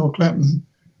 asked Bill Clinton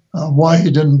why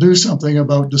he didn't do something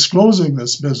about disclosing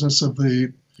this business of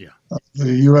the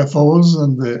UFOs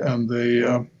and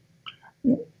the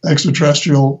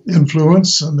extraterrestrial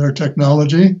influence and their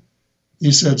technology.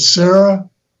 He said, "Sarah,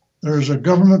 there's a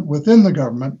government within the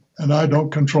government, and I don't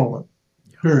control it.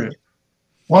 Period."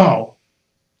 Wow.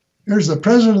 Here's the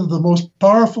president of the most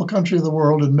powerful country in the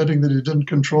world admitting that he didn't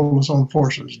control his own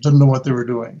forces, didn't know what they were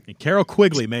doing. And Carroll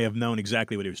Quigley may have known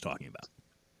exactly what he was talking about.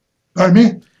 Pardon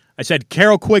me? I said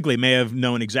Carroll Quigley may have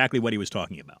known exactly what he was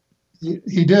talking about.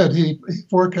 He did. He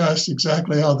forecast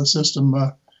exactly how the system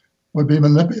would be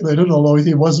manipulated, although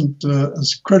he wasn't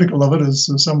as critical of it as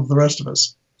some of the rest of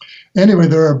us. Anyway,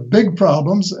 there are big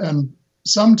problems, and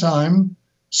sometime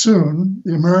soon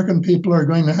the American people are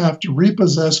going to have to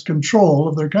repossess control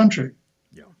of their country.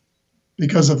 Yeah.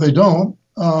 Because if they don't,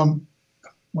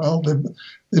 well,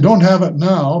 they don't have it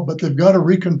now, but they've got to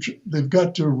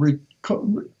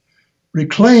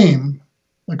reclaim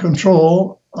the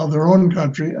control of their own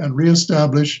country and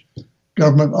reestablish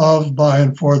government of, by,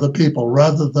 and for the people,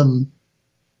 rather than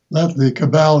let the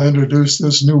cabal introduce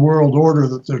this new world order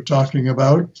that they're talking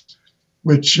about,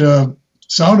 which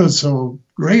sounded so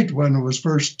great when it was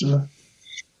first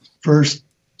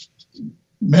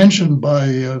mentioned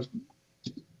by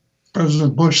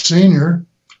President Bush Sr.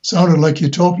 Sounded like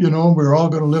utopia, we're all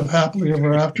going to live happily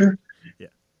ever after. Yeah.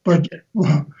 But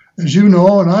as you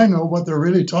know and I know, what they're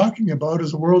really talking about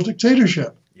is a world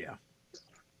dictatorship. Yeah.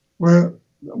 Where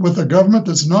with a government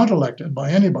that's not elected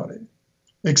by anybody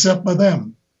except by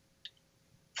them,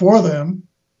 for them,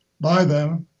 by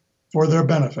them, for their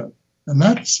benefit. And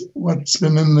that's what's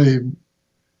been in the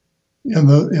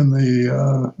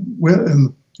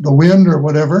wind or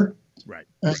whatever. Right.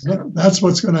 And that's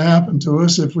what's going to happen to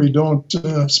us if we don't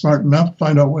smarten up,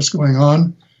 find out what's going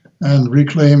on, and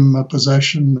reclaim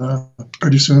possession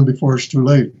pretty soon before it's too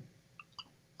late.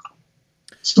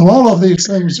 So all of these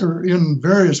things are in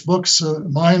various books,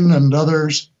 mine and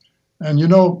others. And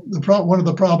one of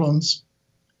the problems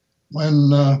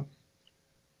when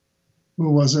who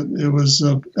was it? It was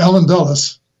Allen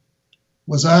Dulles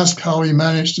was asked how he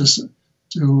managed to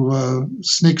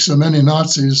sneak so many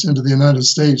Nazis into the United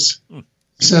States.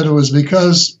 He said it was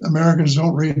because Americans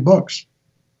don't read books.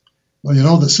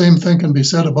 Well, the same thing can be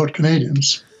said about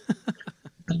Canadians.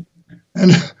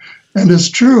 and it's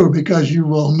true, because you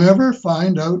will never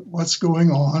find out what's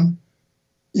going on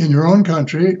in your own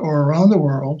country or around the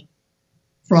world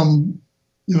from,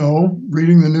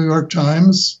 reading the New York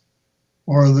Times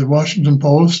or the Washington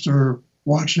Post or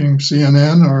watching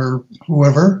CNN or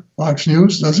whoever, Fox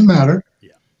News, doesn't matter.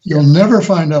 Yeah. You'll never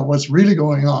find out what's really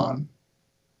going on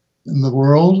in the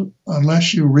world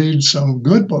unless you read some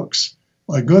good books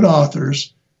by good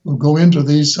authors who go into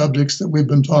these subjects that we've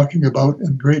been talking about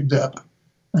in great depth.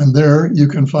 And there you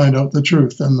can find out the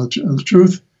truth. And the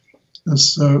truth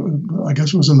is, I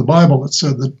guess it was in the Bible that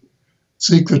said that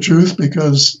seek the truth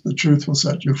because the truth will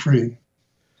set you free.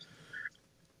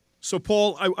 So,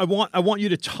 Paul, I want you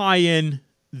to tie in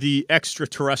the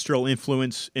extraterrestrial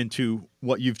influence into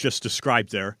what you've just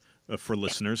described there for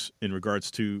listeners in regards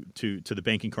to the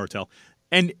banking cartel.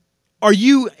 And are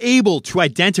you able to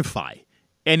identify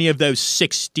any of those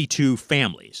 62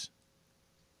 families?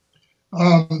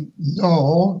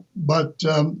 No, but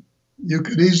you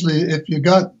could easily, if you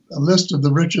got a list of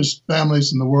the richest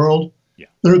families in the world,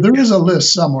 there is a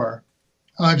list somewhere.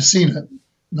 I've seen it,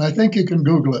 and I think you can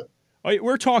Google it.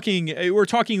 We're talking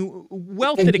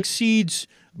wealth that exceeds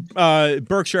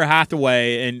Berkshire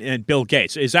Hathaway and Bill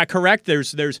Gates. Is that correct?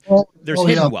 There's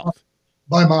hidden wealth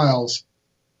by miles.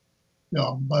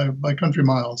 Yeah, by country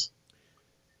miles.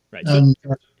 Right. And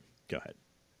go ahead.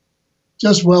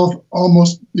 Just wealth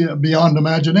almost beyond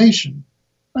imagination.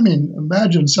 I mean,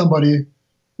 imagine somebody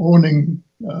owning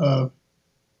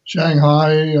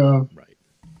Shanghai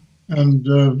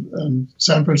and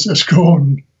San Francisco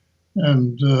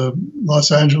and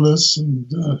Los Angeles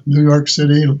and New York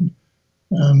City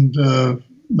and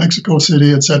Mexico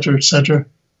City, et cetera,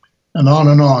 and on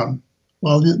and on.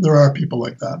 Well, there are people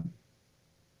like that.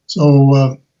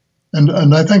 So,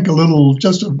 and I think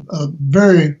just a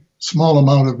very small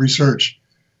amount of research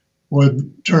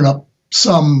would turn up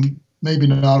some, maybe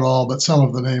not all, but some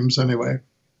of the names anyway,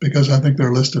 because I think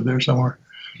they're listed there somewhere.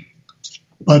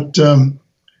 But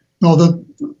no,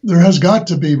 there has got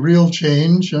to be real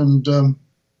change, and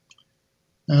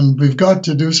we've got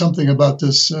to do something about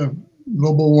this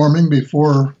global warming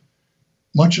before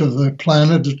much of the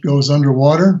planet goes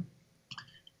underwater.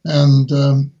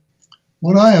 And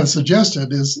what I have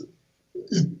suggested is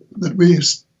that we,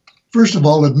 first of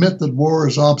all, admit that war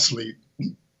is obsolete.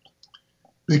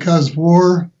 Because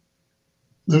war,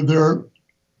 there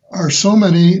are so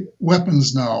many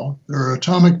weapons now. There are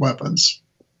atomic weapons,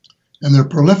 and they're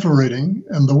proliferating.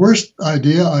 And the worst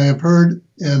idea I have heard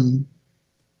in,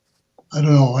 I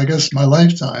don't know, I guess my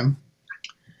lifetime,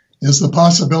 is the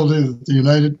possibility that the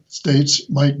United States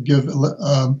might give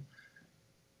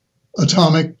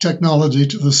atomic technology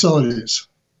to the Saudis.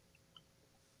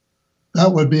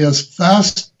 That would be a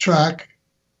fast track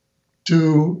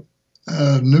to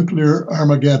nuclear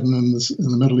Armageddon in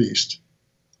the Middle East.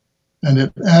 And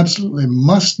it absolutely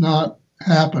must not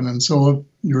happen. And so if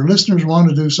your listeners want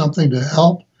to do something to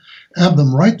help, have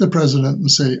them write the president and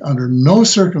say, under no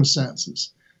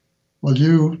circumstances will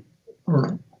you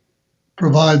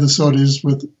provide the Saudis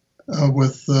with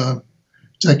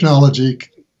technology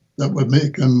that would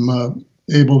make them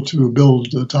able to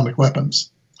build atomic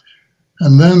weapons.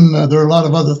 And then there are a lot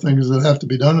of other things that have to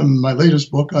be done. In my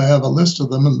latest book, I have a list of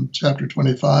them in chapter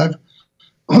 25.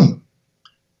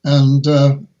 And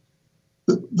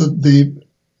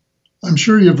I'm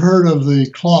sure you've heard of the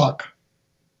clock,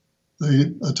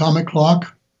 the atomic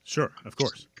clock. Sure, of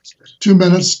course. 2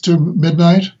 minutes to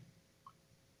midnight.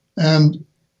 And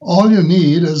all you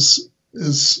need is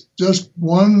just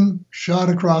one shot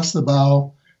across the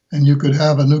bow, and you could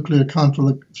have a nuclear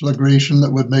conflagration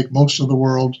that would make most of the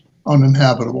world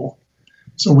uninhabitable.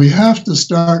 So we have to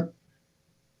start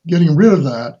getting rid of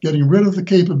that, getting rid of the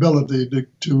capability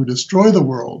to destroy the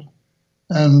world,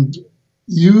 and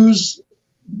use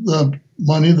the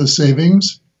money, the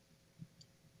savings,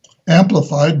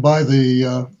 amplified by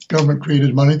the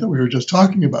government-created money that we were just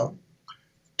talking about,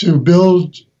 to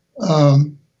build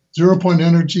zero-point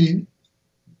energy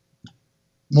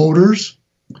motors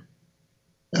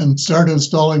and start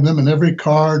installing them in every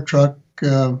car, truck,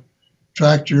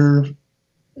 tractor,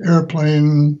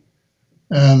 airplane,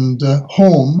 and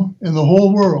home in the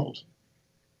whole world.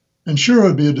 And sure, it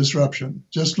would be a disruption,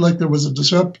 just like there was a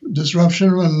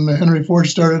disruption when Henry Ford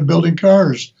started building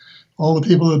cars. All the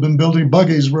people that had been building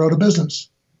buggies were out of business.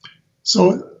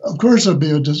 So, of course, it would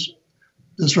be a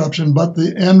disruption, but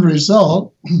the end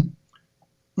result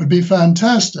would be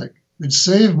fantastic. We'd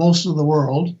save most of the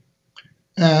world,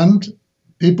 and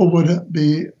people would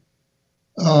be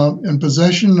in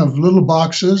possession of little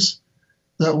boxes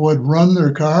that would run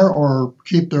their car or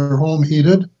keep their home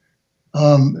heated.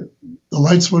 The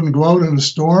lights wouldn't go out in a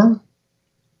storm,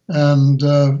 and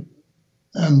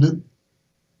it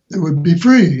would be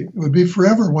free. It would be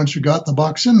forever once you got the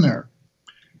box in there.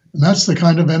 And that's the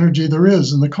kind of energy there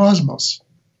is in the cosmos.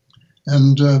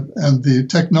 And the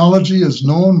technology is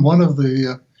known. One of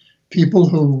the people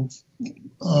who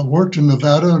worked in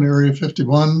Nevada in Area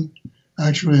 51,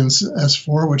 actually in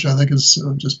S4, which I think is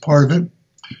just part of it,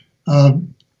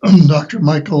 Dr.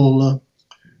 Michael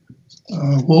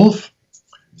Wolf,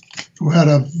 who had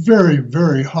a very,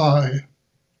 very high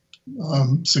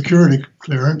security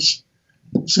clearance,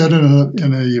 said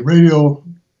in a radio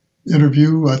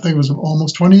interview, I think it was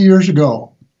almost 20 years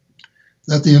ago,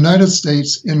 that the United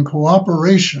States, in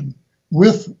cooperation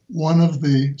with one of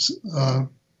the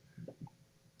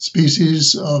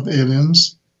species of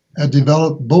aliens, had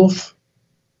developed both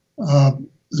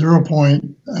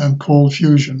zero-point and cold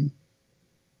fusion.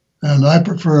 And I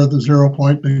prefer the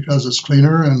zero-point because it's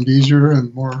cleaner and easier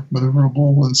and more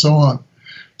maneuverable and so on.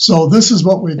 So this is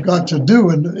what we've got to do.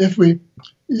 And if we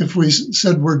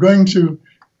said we're going to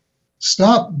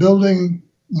stop building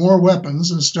more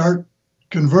weapons and start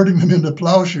converting them into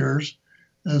plowshares,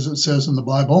 as it says in the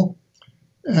Bible,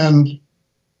 and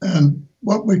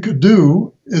what we could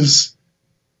do is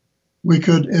we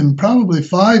could, in probably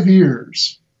 5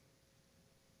 years,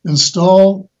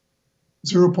 install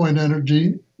zero-point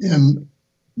energy in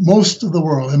most of the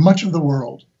world, in much of the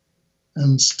world,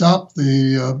 and stop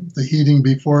the heating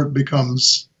before it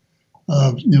becomes,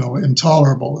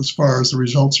 intolerable as far as the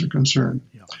results are concerned.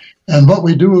 Yeah. And what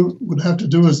we would have to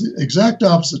do is the exact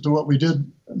opposite to what we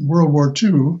did in World War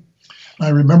II. I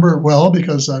remember it well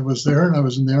because I was there and I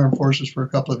was in the armed forces for a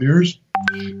couple of years.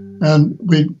 And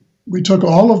we took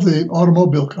all of the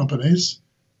automobile companies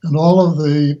and all of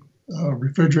the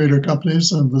refrigerator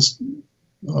companies and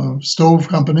the stove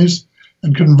companies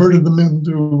and converted them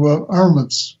into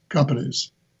armaments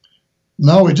companies.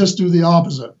 Now we just do the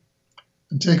opposite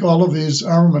and take all of these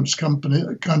armaments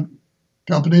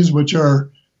companies which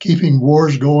are keeping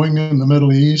wars going in the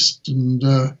Middle East and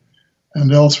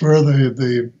elsewhere,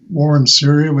 the war in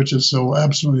Syria, which is so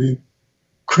absolutely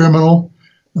criminal,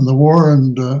 and the war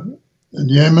in in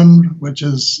Yemen, which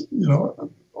is,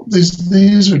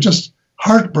 these are just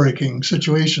heartbreaking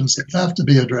situations that have to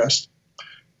be addressed,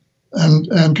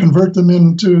 and convert them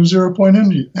into zero-point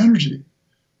energy,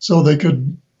 so they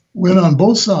could win on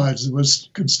both sides.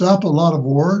 Could stop a lot of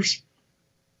wars,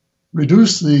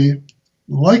 reduce the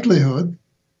likelihood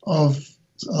of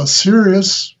a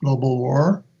serious global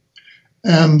war,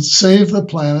 and save the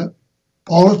planet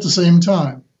all at the same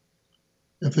time.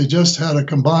 If they just had a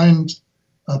combined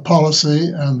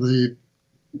policy, and the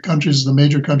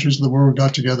major countries of the world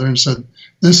got together and said,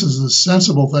 this is the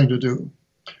sensible thing to do,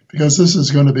 because this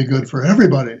is going to be good for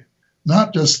everybody,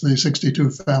 not just the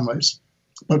 62 families,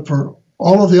 but for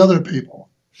all of the other people,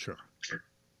 sure,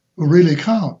 who really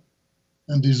count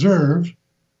and deserve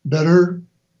better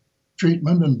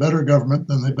treatment and better government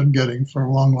than they've been getting for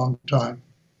a long, long time.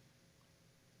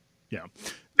 Yeah.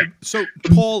 So,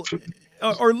 Paul,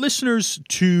 are listeners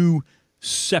to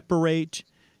separate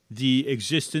the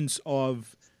existence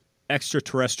of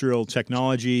extraterrestrial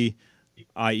technology,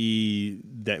 i.e.,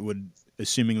 that would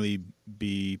assumingly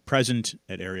be present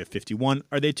at Area 51?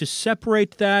 Are they to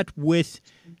separate that with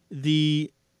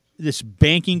this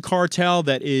banking cartel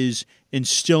that is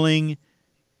instilling,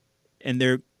 and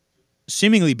they're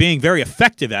seemingly being very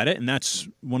effective at it, and that's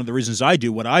one of the reasons I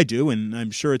do what I do, and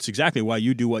I'm sure it's exactly why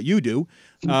you do what you do.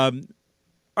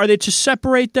 Are they to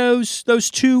separate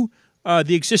those two,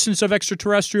 the existence of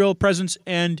extraterrestrial presence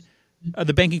and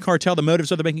the banking cartel, the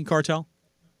motives of the banking cartel?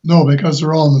 No, because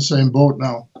they're all in the same boat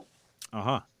now.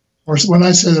 Uh-huh. Or when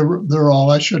I say they're all,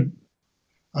 I should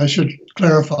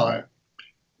clarify.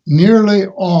 Nearly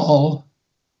all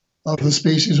of the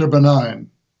species are benign.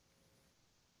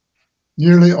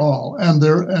 Nearly all, and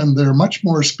they're much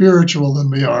more spiritual than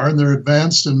we are, and they're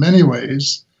advanced in many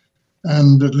ways.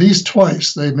 And at least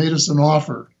twice they made us an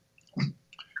offer.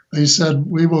 They said,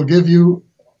 we will give you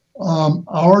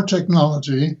our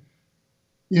technology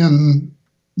in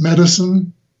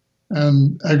medicine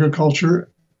and agriculture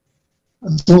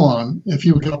and so on if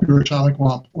you give up your atomic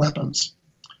weapons.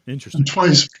 Interesting. And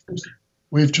twice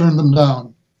we've turned them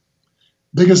down.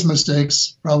 Biggest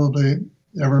mistakes probably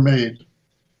ever made.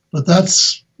 But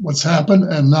that's what's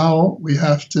happened, and now we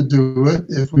have to do it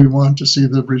if we want to see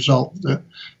the result.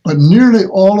 But nearly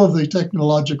all of the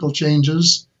technological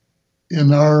changes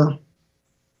in our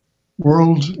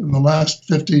world in the last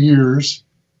 50 years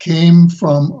came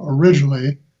from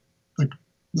originally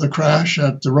the crash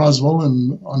at Roswell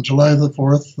on July the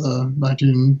 4th,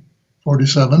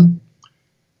 1947,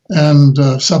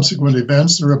 and subsequent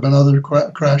events. There have been other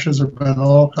crashes. There have been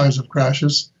all kinds of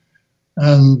crashes.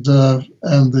 And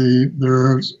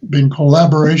there's been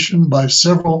collaboration by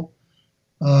several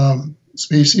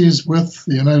species with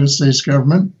the United States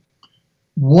government.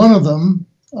 One of them,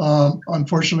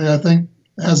 unfortunately, I think,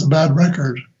 has a bad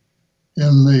record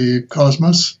in the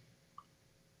cosmos,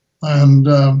 and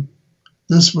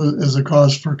this is a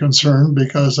cause for concern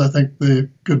because I think they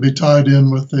could be tied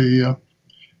in with the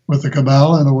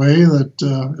cabal in a way that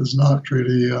is not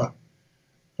really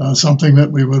something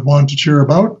that we would want to cheer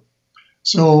about.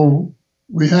 So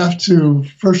we have to,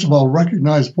 first of all,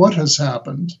 recognize what has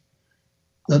happened,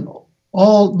 that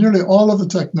nearly all of the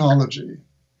technology,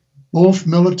 both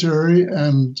military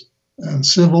and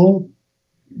civil,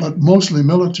 but mostly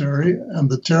military, and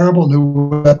the terrible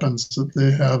new weapons that they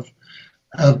have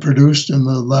produced in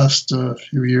the last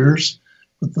few years,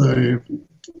 with the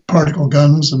particle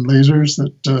guns and lasers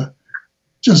that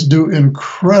just do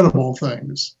incredible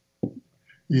things.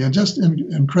 Yeah, just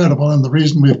incredible. And the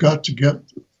reason we've got to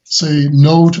say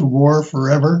no to war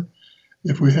forever,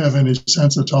 if we have any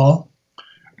sense at all,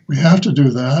 we have to do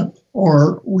that,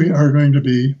 or we are going to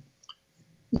be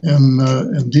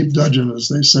in deep dudgeon, as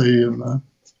they say, in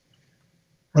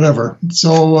whatever.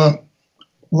 So a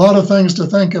lot of things to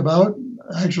think about,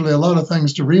 actually a lot of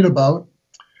things to read about,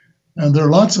 and there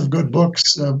are lots of good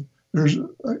books. There's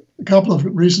a couple of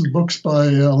recent books by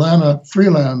Alana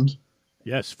Freeland.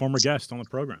 Yes, former guest on the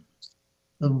program.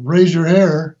 Raise your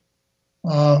hair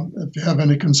if you have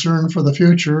any concern for the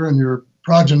future and your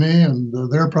progeny and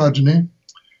their progeny.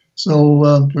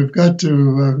 So we've got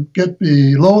to get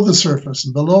below the surface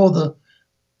and below the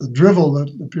drivel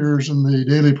that appears in the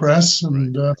daily press,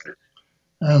 and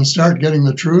start getting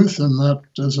the truth. And that,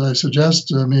 as I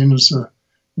suggest, means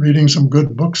reading some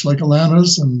good books like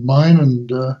Alana's and mine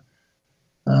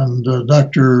and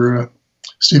Dr.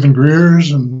 Stephen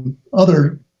Greer's and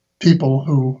other people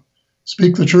who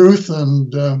speak the truth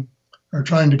and are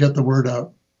trying to get the word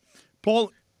out.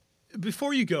 Paul,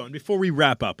 before you go and before we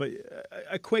wrap up,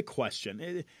 a quick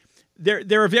question.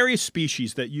 There are various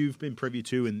species that you've been privy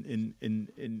to in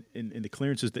the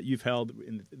clearances that you've held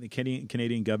in the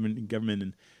Canadian government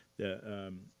and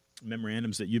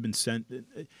memorandums that you've been sent,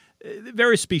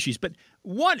 various species. But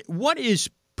what is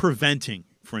preventing,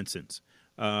 for instance,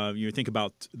 you think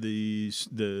about the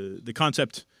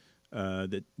concept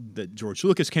that George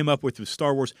Lucas came up with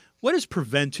Star Wars. What is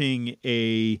preventing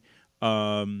an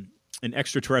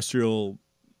extraterrestrial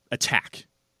attack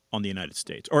on the United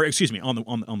States, or excuse me, on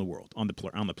the world, on the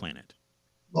planet?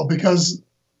 Well, because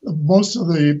most of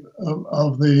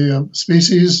the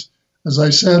species, as I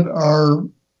said, are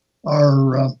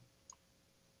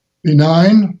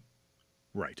benign.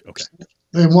 Right. Okay.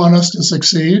 They want us to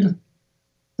succeed.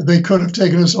 They could have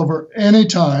taken us over any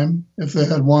time if they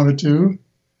had wanted to.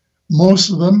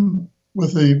 Most of them,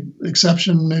 with the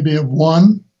exception maybe of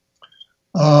one,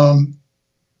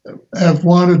 have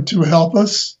wanted to help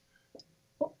us.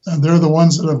 And they're the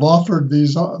ones that have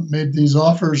made these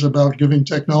offers about giving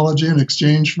technology in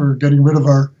exchange for getting rid of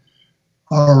our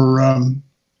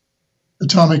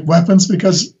atomic weapons.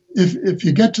 Because if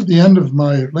you get to the end of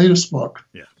my latest book,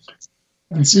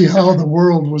 and see how the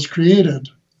world was created,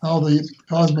 how the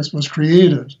cosmos was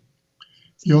created,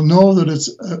 you'll know that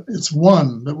it's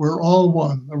one, that we're all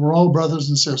one, that we're all brothers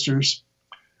and sisters,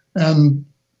 and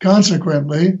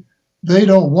consequently, they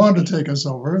don't want to take us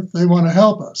over. They want to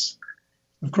help us.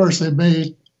 Of course, they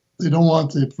don't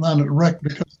want the planet wrecked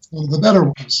because it's one of the better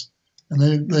ones.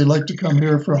 And they like to come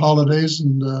here for holidays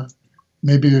and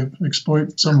maybe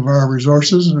exploit some of our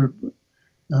resources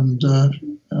and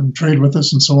trade with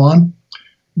us and so on.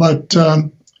 But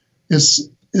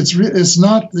it's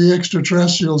not the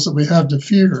extraterrestrials that we have to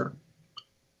fear.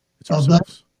 It's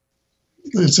ourselves.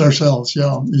 It's ourselves,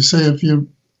 yeah. You say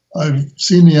I've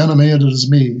seen the enemy and it is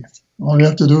me. All you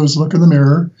have to do is look in the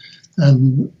mirror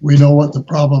and we know what the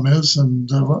problem is and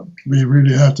what we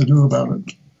really have to do about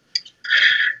it.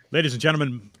 Ladies and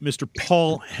gentlemen, Mr.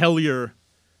 Paul Hellyer.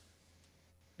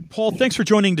 Paul, thanks for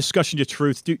joining Discussion to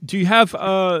Truth. Do you have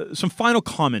some final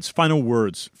comments, final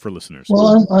words for listeners?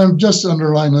 Well, I'm just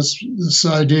underlining this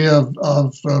idea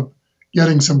of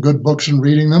getting some good books and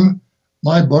reading them.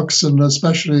 My books, and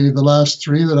especially the last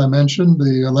three that I mentioned,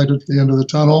 The Light at the End of the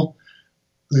Tunnel,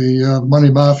 The Money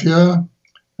Mafia,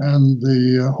 and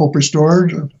The Hope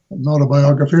Restored, an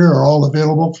autobiography, are all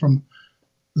available from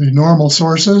the normal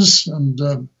sources.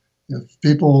 And if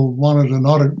people wanted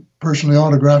an personally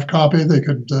autographed copy, they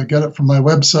could get it from my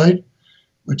website,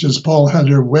 which is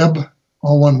paulhellierweb,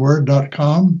 all one word,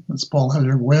 .com. That's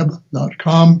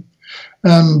paulhellierweb.com.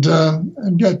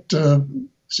 And get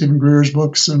Stephen Greer's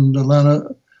books and Lana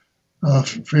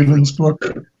Friedland's book,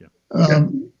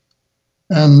 and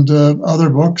other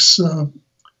books,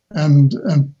 and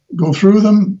go through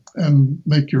them and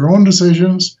make your own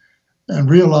decisions and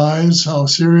realize how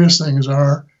serious things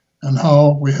are and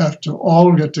how we have to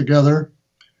all get together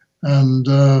and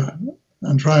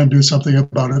try and do something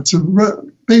about it. It's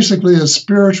basically a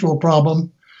spiritual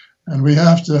problem, and we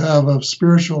have to have a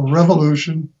spiritual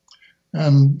revolution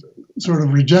and sort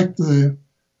of reject the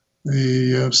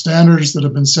standards that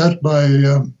have been set by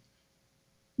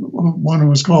one who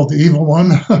was called the Evil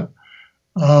One,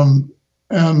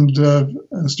 and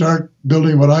start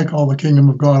building what I call the kingdom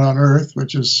of God on earth,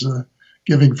 which is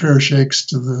giving fair shakes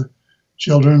to the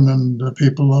children and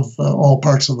people of all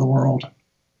parts of the world.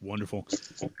 Wonderful.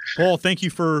 Paul, thank you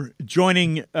for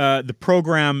joining the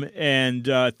program, and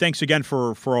thanks again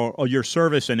for all your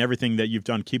service and everything that you've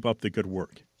done. Keep up the good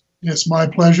work. It's my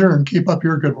pleasure, and keep up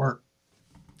your good work.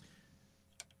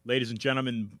 Ladies and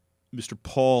gentlemen, Mr.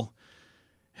 Paul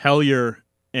Hellyer,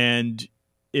 and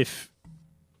if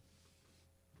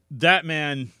that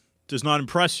man does not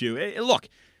impress you, look,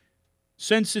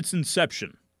 since its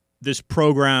inception, this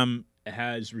program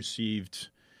has received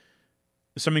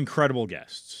some incredible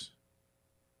guests.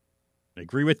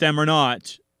 Agree with them or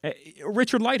not,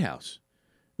 Richard Lighthouse.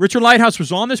 Richard Lighthouse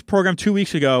was on this program 2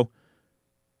 weeks ago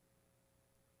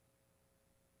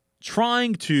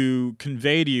trying to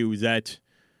convey to you that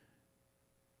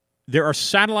there are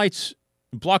satellites,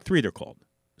 Block 3 they're called.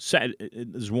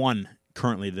 There's one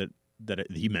currently that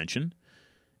he mentioned.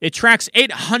 It tracks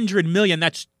 800 million.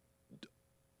 That's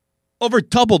over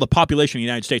double the population of the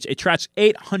United States. It tracks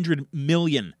 800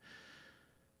 million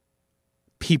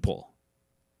people.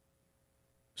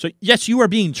 So, yes, you are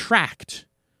being tracked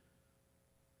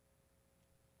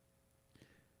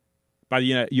by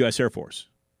the U.S. Air Force,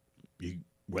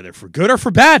 whether for good or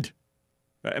for bad.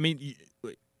 I mean,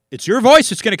 it's your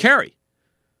voice it's going to carry.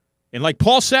 And like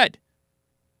Paul said,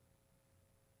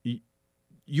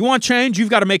 you want change, you've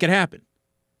got to make it happen.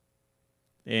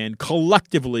 And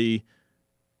collectively,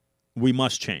 we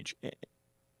must change.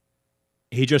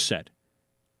 He just said,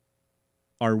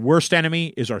 our worst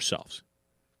enemy is ourselves.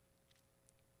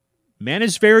 Man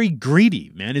is very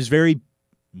greedy. Man is very,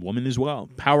 woman as well,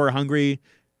 power hungry,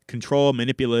 control,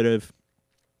 manipulative.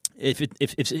 If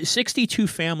 62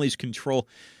 families control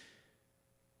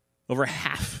over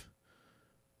half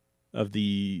of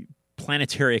the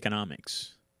planetary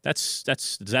economics, does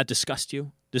that disgust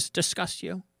you? Does it disgust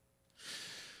you?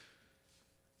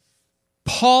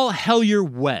 Paul Hellyer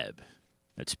Webb.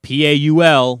 That's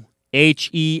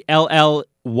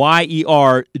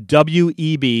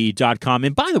PaulHellYerWeb.com.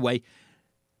 And by the way,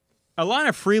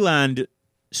 Alana Freeland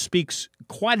speaks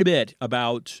quite a bit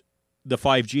about the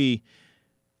 5G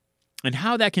and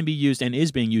how that can be used and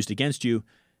is being used against you,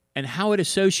 and how it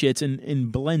associates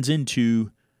and blends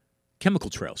into chemical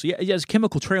trails. Yes,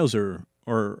 chemical trails are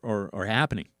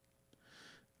happening.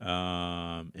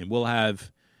 And we'll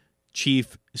have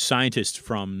Chief Scientist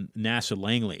from NASA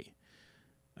Langley,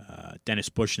 Dennis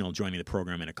Bushnell, joining the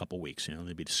program in a couple weeks.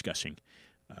 They'll be discussing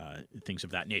things of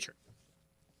that nature.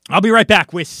 I'll be right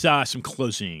back with some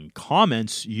closing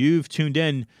comments. You've tuned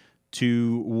in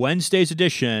to Wednesday's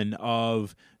edition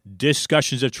of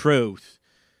Discussions of Truth.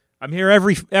 I'm here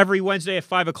every Wednesday at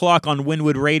 5 o'clock on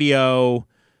Winwood Radio.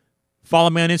 Follow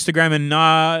me on Instagram, and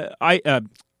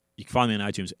you can follow me on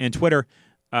iTunes and Twitter,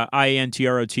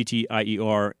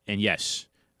 INTROTTIER. And yes,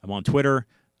 I'm on Twitter.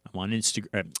 I'm on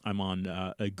Instagram. I'm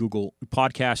on Google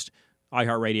Podcast,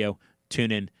 iHeartRadio,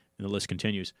 TuneIn, and the list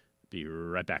continues. Be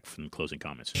right back from closing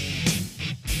comments.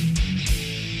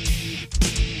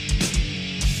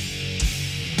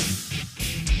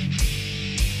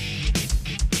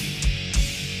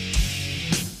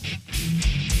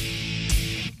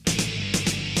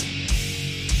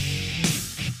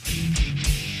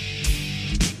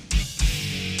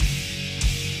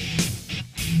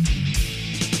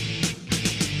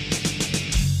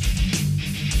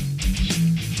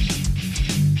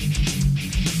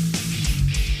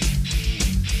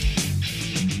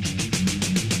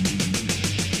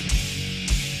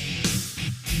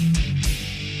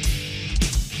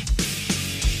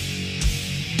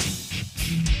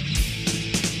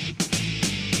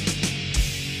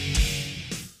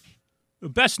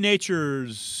 Best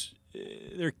Nature's,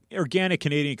 they're an organic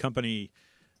Canadian company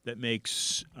that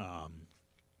makes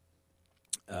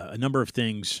a number of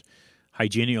things,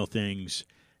 hygienial things,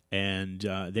 and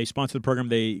they sponsor the program.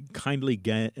 They kindly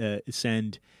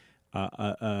send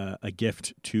a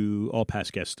gift to all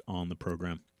past guests on the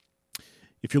program.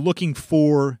 If you're looking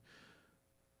for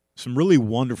some really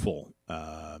wonderful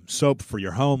soap for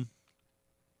your home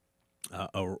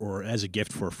or as a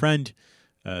gift for a friend,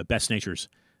 bestnatures.com.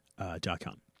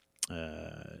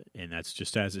 And that's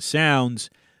just as it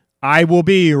sounds. I will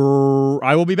be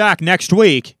back next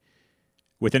week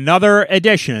with another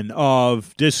edition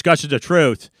of Discussions of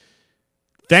Truth.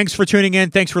 Thanks for tuning in.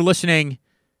 Thanks for listening.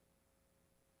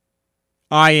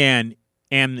 I am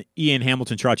Ian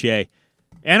Hamilton Trottier.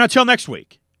 And until next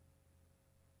week,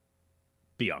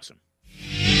 be awesome.